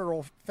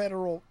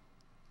federal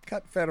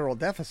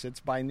deficits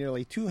by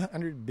nearly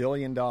 $200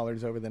 billion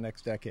over the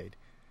next decade.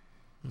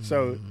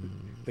 So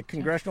the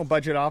Congressional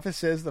Budget Office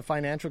says the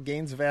financial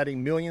gains of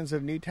adding millions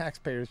of new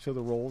taxpayers to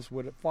the rolls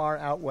would far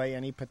outweigh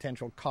any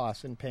potential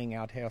costs in paying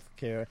out health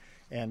care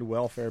and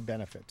welfare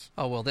benefits.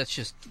 Oh, well, that's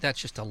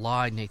just a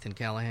lie, Nathan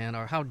Callahan.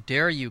 Or how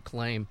dare you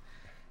claim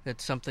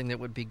that something that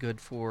would be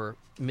good for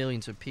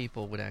millions of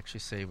people would actually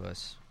save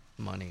us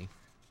money?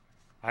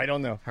 I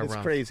don't know. Harumph. It's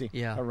crazy.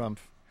 Yeah. Harumph.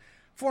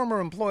 Former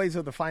employees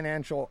of the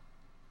financial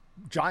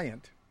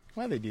giant.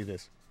 Why do they do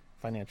this?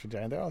 Financial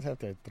giant. They always have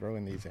to throw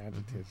in these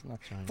adjectives.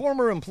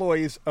 Former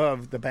employees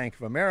of the Bank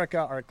of America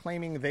are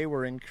claiming they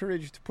were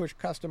encouraged to push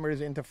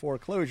customers into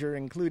foreclosure,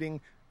 including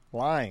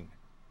lying.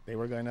 They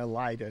were going to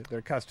lie to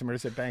their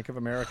customers at Bank of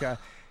America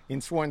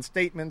in sworn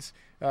statements.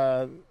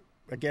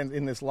 Again,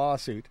 in this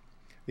lawsuit,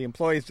 the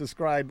employees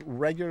described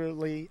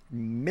regularly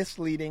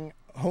misleading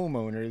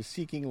homeowners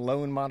seeking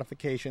loan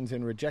modifications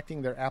and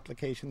rejecting their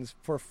applications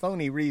for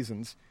phony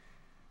reasons.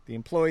 The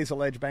employees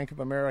allege Bank of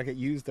America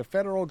used the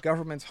federal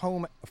government's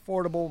Home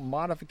Affordable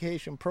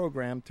Modification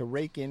Program to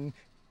rake in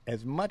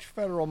as much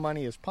federal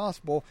money as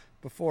possible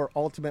before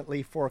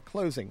ultimately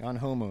foreclosing on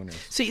homeowners.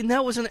 See, and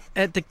that wasn't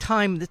at the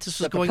time that this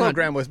was going on. The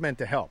program was meant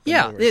to help.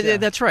 Yeah,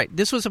 that's right.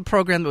 This was a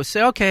program that would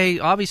say, okay,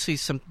 obviously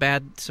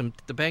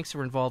the banks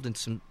were involved in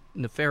some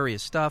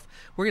nefarious stuff.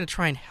 We're going to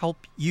try and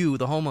help you,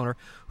 the homeowner,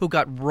 who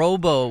got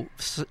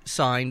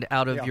robo-signed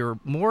out of your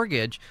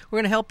mortgage. We're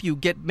going to help you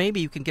maybe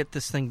you can get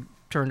this thing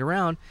turned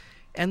around.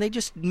 And they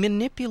just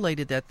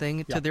manipulated that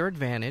thing to their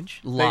advantage,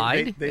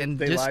 lied. They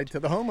lied to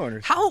the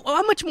homeowners.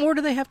 How much more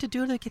do they have to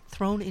do to get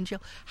thrown in jail?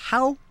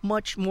 How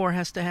much more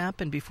has to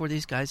happen before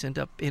these guys end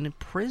up in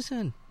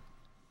prison?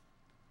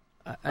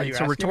 It's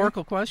a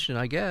rhetorical question,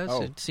 I guess.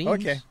 Oh, it seems.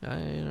 Okay.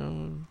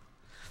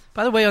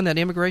 By the way, on that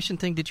immigration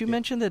thing, did you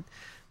mention that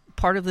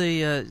part of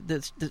the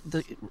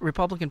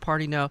Republican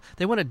Party now,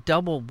 they want to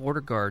double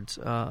border guards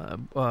at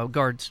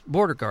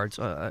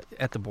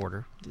the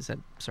border? Is that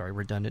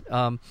redundant?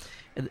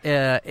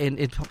 And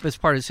as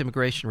part of this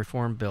immigration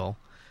reform bill,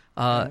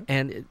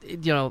 and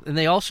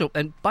they also,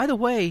 and by the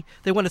way,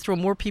 they want to throw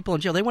more people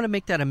in jail. They want to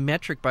make that a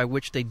metric by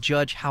which they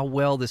judge how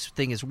well this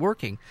thing is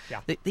working.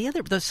 Yeah. The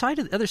other side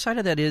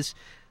of that is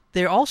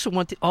they also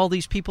want all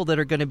these people that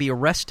are going to be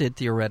arrested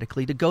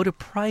theoretically to go to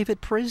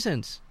private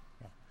prisons.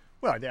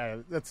 Well, yeah,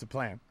 that's the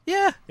plan.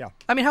 Yeah. Yeah.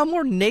 I mean, how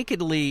more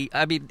nakedly?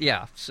 I mean,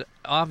 yeah. So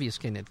obvious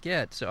can it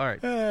get? So all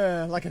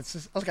right. Like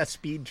a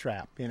speed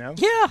trap, you know?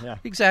 Yeah,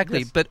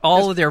 exactly. Just- but all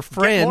just of their get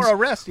friends more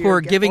arrests who here,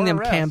 are get giving more them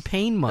arrests.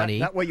 campaign money.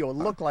 That way you'll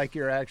look like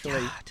you're actually.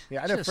 God, Yeah,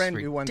 I had a just friend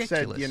who once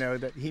said,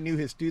 ridiculous. that he knew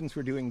his students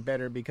were doing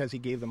better because he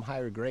gave them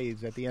higher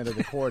grades at the end of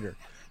the quarter.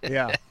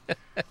 Yeah.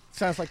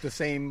 Sounds like the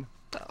same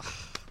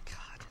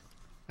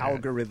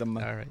algorithm.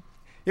 All right.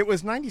 It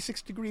was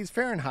 96 degrees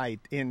Fahrenheit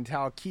in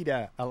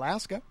Talkeetna,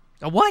 Alaska.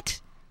 A what?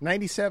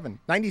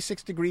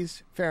 96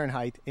 degrees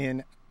Fahrenheit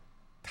in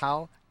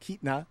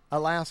Talkeetna,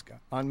 Alaska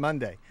on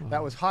Monday.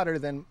 That was hotter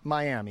than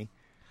Miami.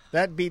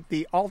 That beat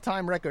the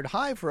all-time record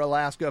high for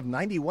Alaska of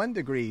 91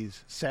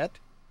 degrees set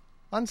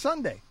on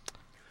Sunday.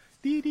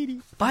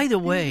 By the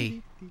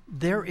way,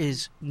 there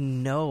is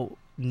no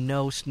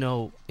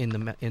snow in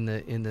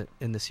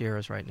the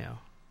Sierras right now.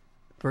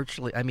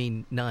 Virtually, I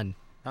mean none.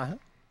 Uh-huh.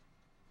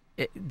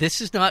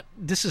 This is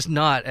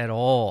not at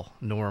all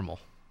normal.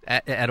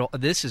 At all,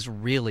 this is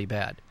really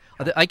bad.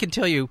 I can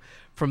tell you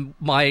from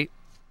my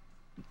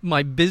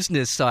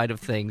business side of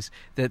things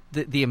that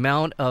the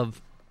amount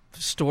of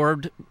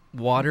stored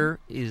water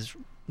is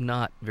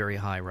not very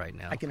high right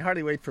now. I can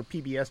hardly wait for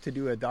PBS to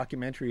do a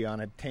documentary on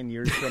it 10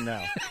 years from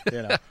now.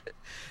 You know.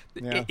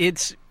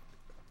 Yeah.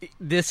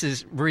 This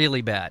is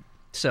really bad.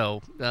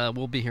 So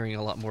we'll be hearing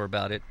a lot more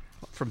about it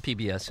from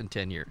PBS in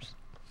 10 years.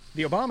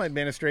 The Obama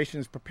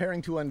administration is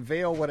preparing to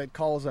unveil what it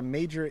calls a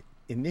major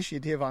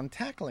initiative on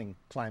tackling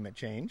climate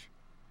change.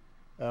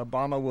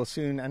 Obama will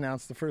soon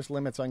announce the first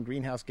limits on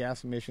greenhouse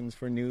gas emissions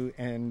for new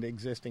and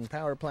existing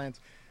power plants.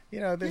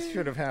 You know, this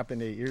should have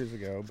happened 8 years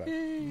ago, but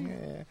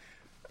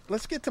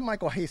let's get to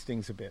Michael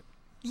Hastings a bit.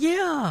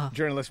 Yeah.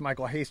 Journalist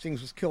Michael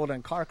Hastings was killed in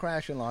a car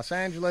crash in Los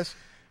Angeles.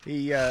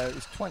 His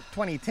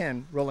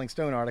 2010 Rolling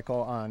Stone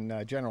article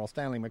on General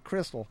Stanley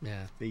McChrystal,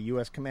 the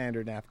U.S. commander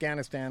in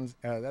Afghanistan,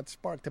 that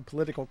sparked a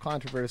political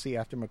controversy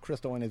after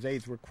McChrystal and his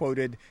aides were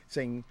quoted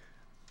saying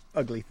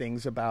ugly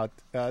things about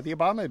the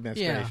Obama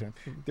administration.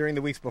 Yeah. During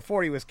the weeks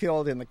before he was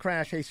killed in the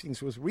crash,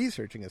 Hastings was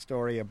researching a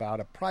story about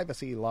a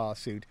privacy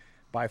lawsuit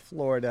by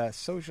Florida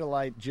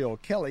socialite Jill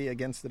Kelly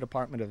against the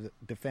Department of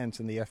Defense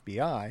and the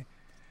FBI.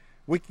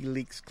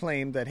 WikiLeaks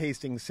claimed that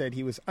Hastings said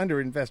he was under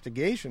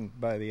investigation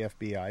by the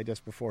FBI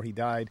just before he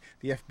died.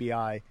 The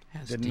FBI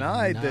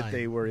denied that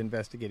they were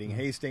investigating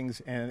Hastings,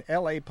 and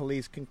L.A.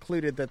 police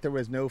concluded that there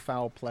was no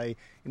foul play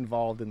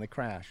involved in the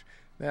crash.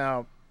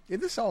 Now,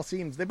 this all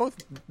seems, they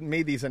both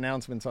made these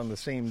announcements on the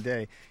same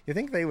day. You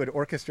think they would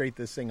orchestrate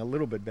this thing a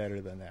little bit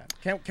better than that?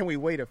 Can we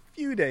wait a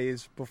few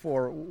days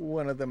before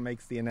one of them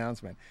makes the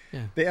announcement?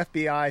 Yeah. The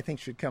FBI, I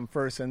think, should come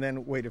first and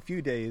then wait a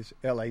few days,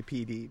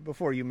 LAPD,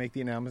 before you make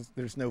the announcement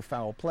there's no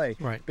foul play.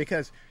 Right.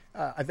 Because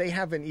they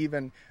haven't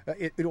even,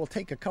 it will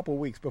take a couple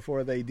weeks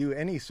before they do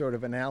any sort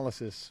of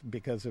analysis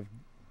because of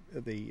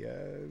the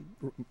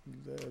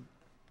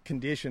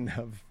condition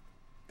of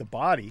the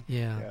body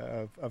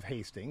of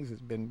Hastings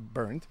has been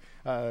burnt.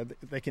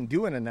 They can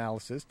do an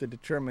analysis to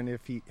determine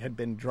if he had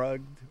been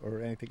drugged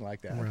or anything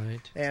like that. Right.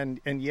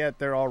 And yet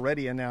they're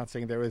already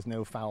announcing there is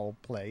no foul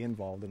play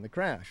involved in the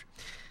crash.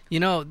 You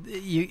know,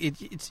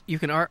 you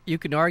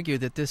can argue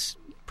that this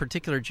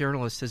particular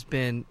journalist has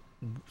been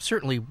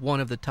certainly one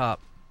of the top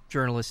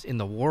journalists in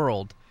the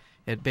world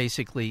at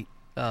basically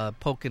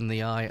poking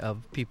the eye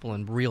of people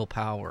in real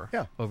power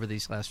over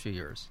these last few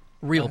years.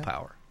 Real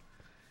power.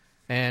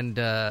 And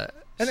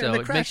so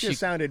the crash just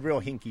sounded real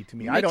hinky to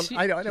me. I don't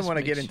want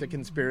to get into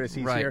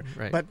conspiracies here.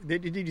 Right. But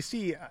did you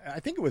see? I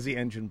think it was the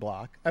engine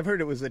block. I've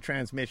heard it was the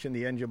transmission,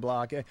 the engine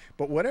block.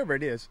 But whatever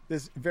it is,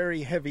 this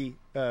very heavy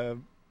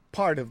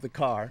part of the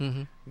car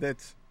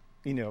that's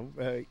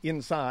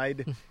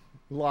inside,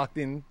 locked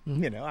in.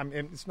 You know, I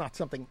mean, it's not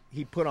something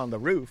he put on the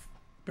roof.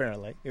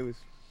 Apparently, it was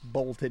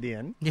bolted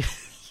in.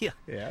 Yeah.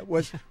 It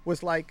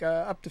was like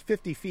up to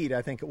 50 feet.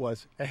 I think it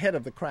was ahead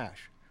of the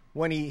crash.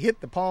 When he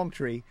hit the palm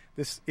tree,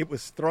 it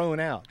was thrown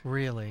out.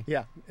 Really?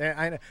 Yeah.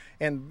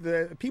 And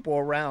the people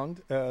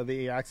around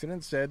the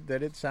accident said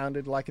that it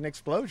sounded like an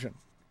explosion.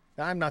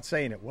 I'm not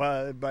saying it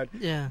was, but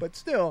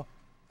still,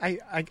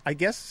 I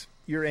guess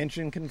your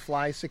engine can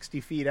fly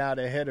 60 feet out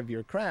ahead of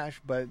your crash,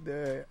 but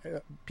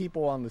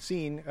people on the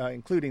scene,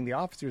 including the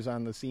officers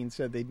on the scene,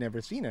 said they'd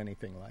never seen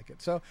anything like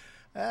it. So,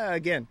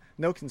 again,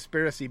 no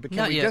conspiracy, but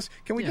can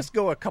we just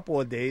go a couple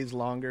of days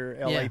longer,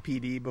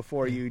 LAPD,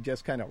 before you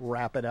just kind of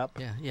wrap it up?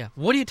 Yeah.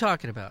 What are you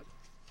talking about?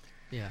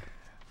 Yeah.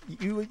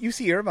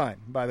 UC Irvine,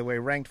 by the way,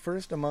 ranked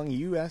first among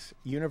U.S.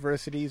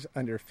 universities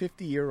under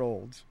 50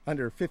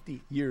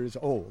 years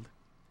old.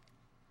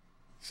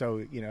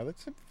 So,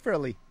 that's a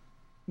fairly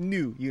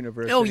new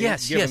university. Oh,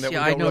 yes. I know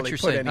really what you're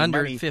saying.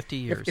 Under money. 50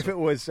 years. If it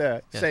was,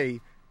 say,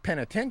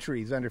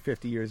 penitentiaries under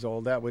 50 years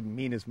old, that wouldn't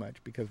mean as much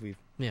because we've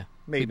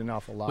made an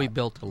awful lot. We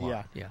built a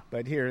lot, yeah.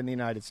 But here in the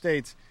United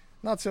States,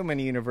 not so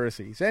many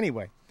universities.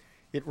 Anyway,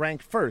 it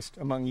ranked first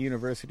among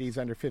universities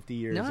under 50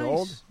 years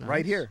old,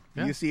 right here,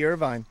 UC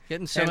Irvine.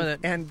 Getting some of that.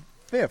 And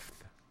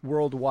fifth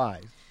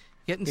worldwide.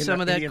 Getting in some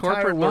the- of in that the entire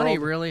corporate money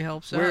world, really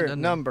helps out. we're doesn't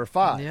it? number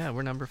 5. Yeah,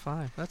 we're number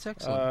 5. That's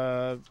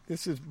excellent.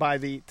 This is by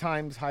the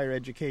Times Higher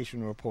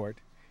Education Report.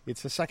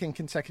 It's the second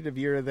consecutive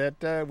year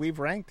that we've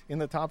ranked in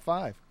the top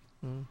 5.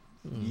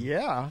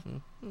 Yeah.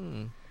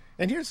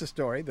 And here's a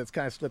story that's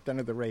kind of slipped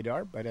under the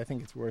radar, but I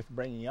think it's worth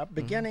bringing up.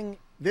 Beginning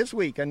this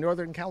week, a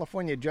Northern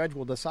California judge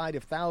will decide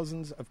if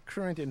thousands of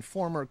current and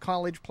former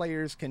college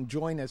players can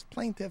join as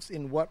plaintiffs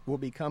in what will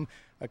become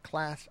a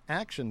class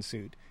action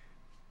suit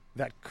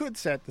that could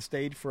set the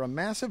stage for a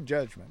massive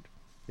judgment.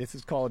 This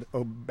is called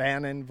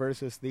O'Bannon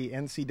versus the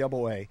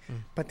NCAA,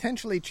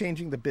 potentially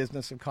changing the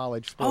business of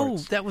college Oh,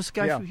 sports. that was the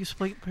guy Yeah. who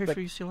played for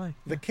UCLA.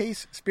 The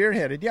case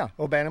spearheaded,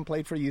 O'Bannon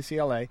played for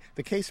UCLA.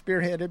 The case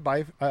spearheaded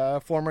by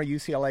former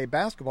UCLA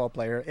basketball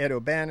player Ed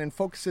O'Bannon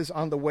focuses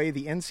on the way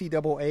the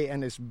NCAA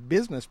and its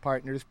business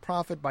partners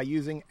profit by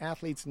using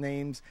athletes'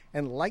 names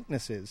and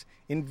likenesses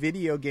in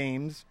video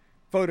games,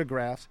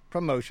 photographs,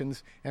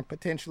 promotions, and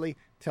potentially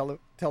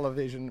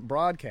television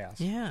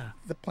broadcasts. Yeah.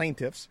 The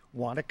plaintiffs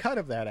want a cut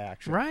of that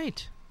action.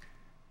 Right.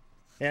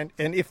 And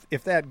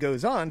if that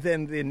goes on,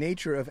 then the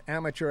nature of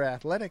amateur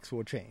athletics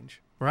will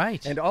change.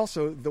 Right. And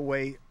also the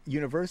way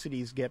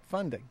universities get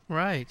funding.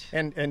 Right.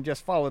 And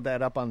just followed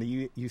that up on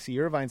the UC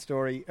Irvine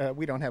story.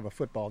 We don't have a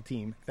football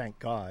team, thank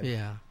God.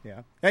 Yeah.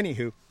 Yeah.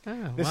 Anywho,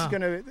 Oh, this wow.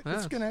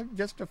 is gonna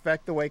just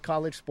affect the way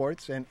college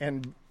sports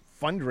and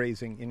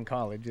fundraising in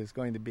college is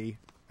going to be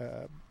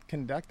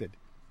conducted.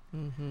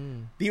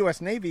 Mm-hmm. The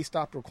U.S. Navy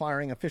stopped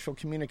requiring official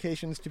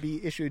communications to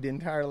be issued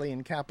entirely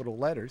in capital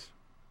letters.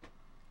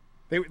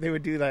 They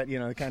would do that,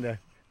 kind of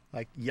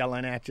like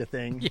yelling at you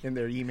thing in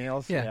their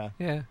emails.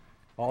 Yeah.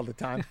 All the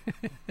time.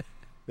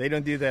 They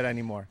don't do that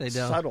anymore. They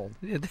don't. Subtle.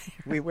 Yeah,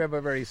 We have a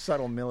very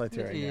subtle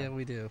military now.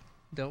 we do.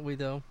 Don't we,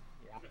 though?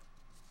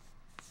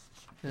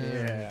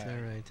 Yeah.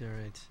 All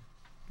right.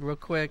 Real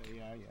quick.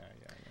 Yeah.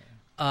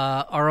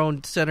 Our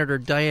own Senator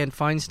Dianne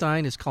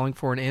Feinstein is calling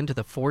for an end to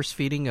the force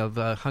feeding of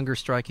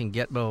hunger-striking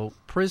Gitmo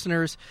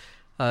prisoners,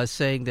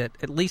 saying that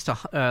at least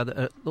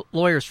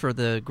lawyers for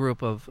the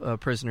group of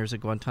prisoners at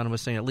Guantanamo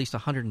saying at least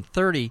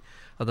 130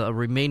 of the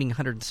remaining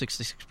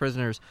 166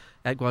 prisoners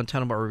at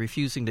Guantanamo are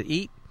refusing to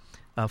eat.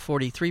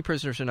 43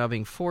 prisoners are now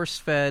being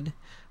force-fed.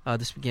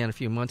 This began a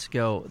few months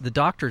ago. The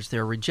doctors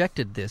there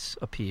rejected this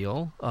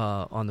appeal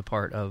on the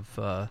part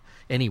of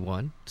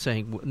anyone,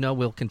 saying, no,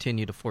 we'll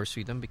continue to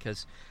force-feed them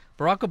because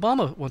Barack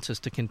Obama wants us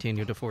to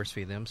continue to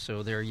force-feed them.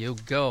 So there you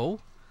go.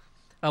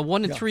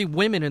 1 in 3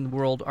 women in the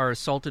world are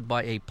assaulted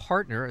by a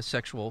partner, a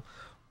sexual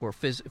or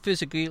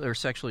physically or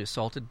sexually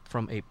assaulted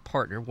from a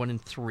partner. 1 in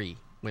 3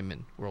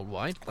 women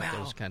worldwide. Wow.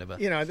 That was kind of a...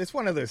 it's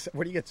one of those...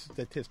 Where do you get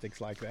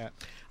statistics like that?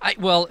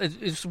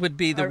 It would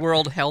be the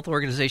World Health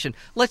Organization.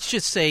 Let's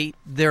just say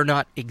they're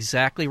not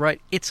exactly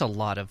right. It's a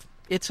lot of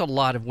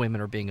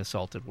women are being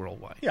assaulted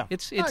worldwide. Yeah.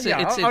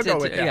 I'll go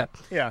with that.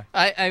 Yeah.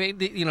 I mean,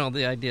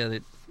 the idea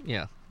that...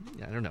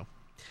 I don't know.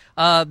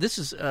 This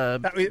is...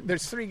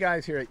 There's 3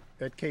 guys here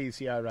at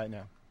KUCI right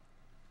now.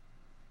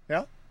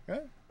 Yeah?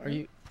 Are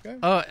you...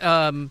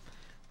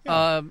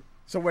 Yeah.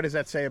 So what does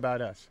that say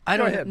about us? I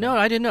Go don't ahead, know. man.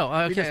 I didn't know.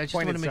 You Okay, just I just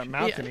pointed want to something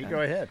out to me.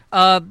 Go ahead.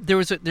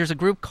 There's a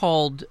group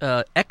called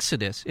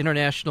Exodus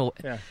International.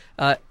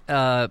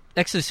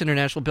 Exodus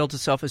International built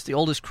itself as the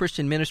oldest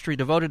Christian ministry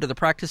devoted to the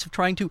practice of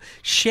trying to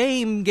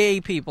shame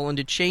gay people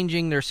into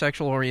changing their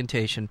sexual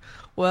orientation.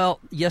 Well,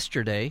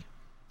 yesterday,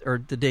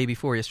 or the day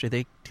before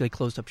yesterday, they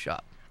closed up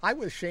shop. I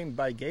was shamed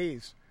by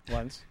gays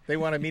once. They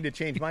wanted me to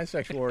change my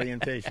sexual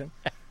orientation.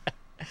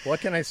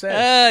 What can I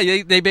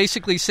say? They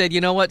basically said,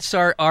 you know what,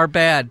 sorry, our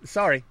bad.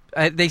 Sorry.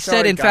 They said,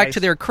 Sorry, in fact, guys. to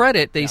their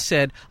credit, they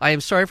said, I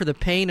am sorry for the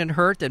pain and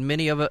hurt that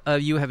many of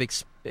you have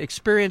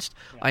experienced.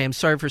 I am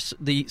sorry for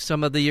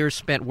some of the years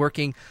spent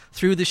working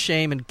through the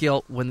shame and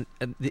guilt when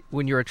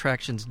your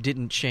attractions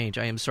didn't change.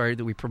 I am sorry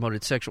that we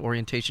promoted sexual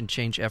orientation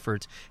change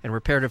efforts and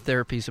reparative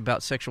therapies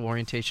about sexual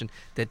orientation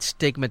that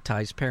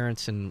stigmatized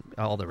parents and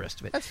all the rest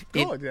of it. That's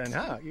good, then,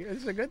 huh?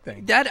 It's a good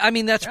thing.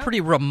 That's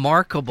pretty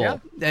remarkable.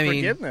 Yeah.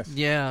 Forgiveness.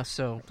 Yeah,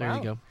 so there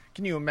you go.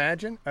 Can you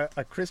imagine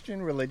a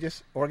Christian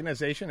religious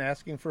organization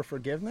asking for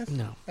forgiveness?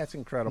 No. That's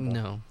incredible.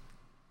 No.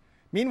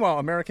 Meanwhile,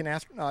 American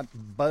astronaut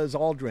Buzz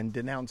Aldrin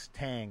denounced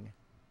Tang.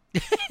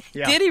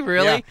 Yeah. Did he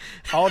really? Yeah.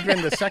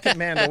 Aldrin, the second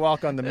man to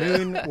walk on the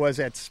moon, was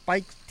at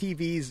Spike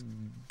TV's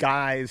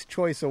Guy's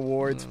Choice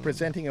Awards,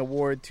 presenting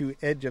award to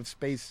Edge of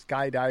Space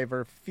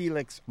skydiver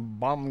Felix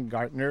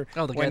Baumgartner.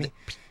 Oh, the guy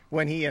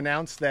when he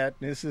announced that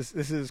this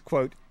is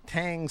quote,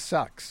 Tang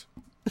sucks.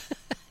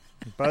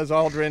 Buzz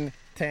Aldrin,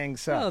 Tang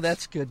sucks. Oh,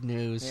 that's good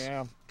news.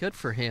 Yeah. Good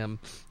for him.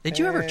 Did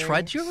you ever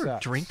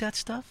sucks. drink that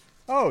stuff?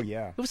 Oh,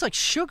 yeah. It was like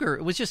sugar.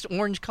 It was just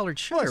orange-colored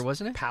sugar,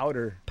 wasn't it?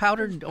 Powder.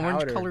 Powdered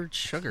orange-colored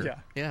sugar.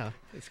 Yeah.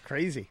 It's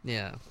crazy.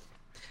 Yeah.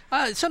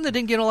 Something that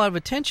didn't get a lot of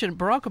attention,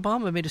 Barack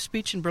Obama made a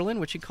speech in Berlin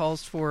which he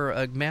calls for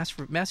a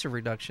massive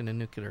reduction in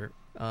nuclear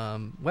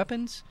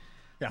weapons.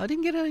 Yeah. I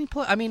didn't get any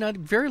play. I mean,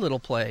 very little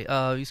play.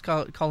 He's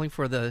calling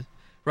for the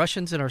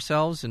Russians and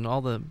ourselves and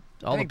all the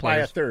players. By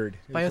a third.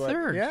 By a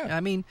third. Yeah. I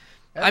mean,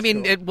 That's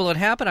cool. will it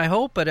happen? I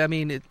hope, but I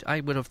mean, I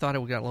would have thought it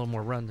would got a little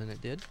more run than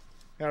it did.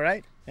 All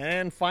right.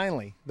 And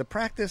finally, the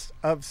practice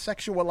of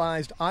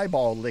sexualized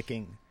eyeball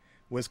licking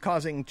was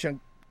causing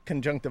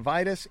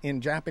conjunctivitis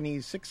in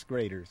Japanese sixth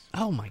graders.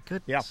 Oh, my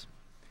goodness. Yeah.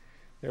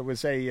 There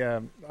was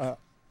a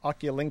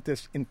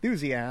oculinctus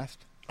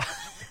enthusiast.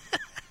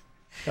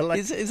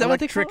 Is that what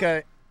they call Electrica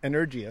it?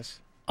 Energius.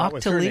 That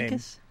was her name.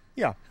 Octolicus?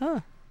 Yeah. Huh.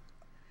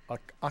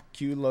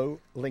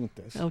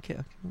 Oculolinctus. Okay.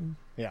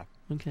 Yeah.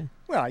 Okay.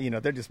 Well,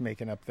 they're just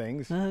making up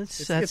things. That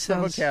it's sounds, the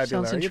vocabulary.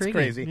 sounds intriguing. It's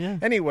crazy. Yeah.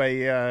 Anyway,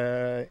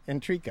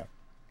 Entrica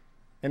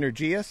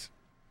Energius,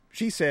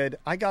 she said,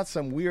 I got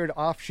some weird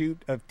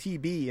offshoot of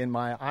TB in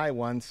my eye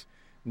once.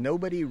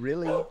 Nobody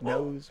really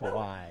knows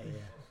why.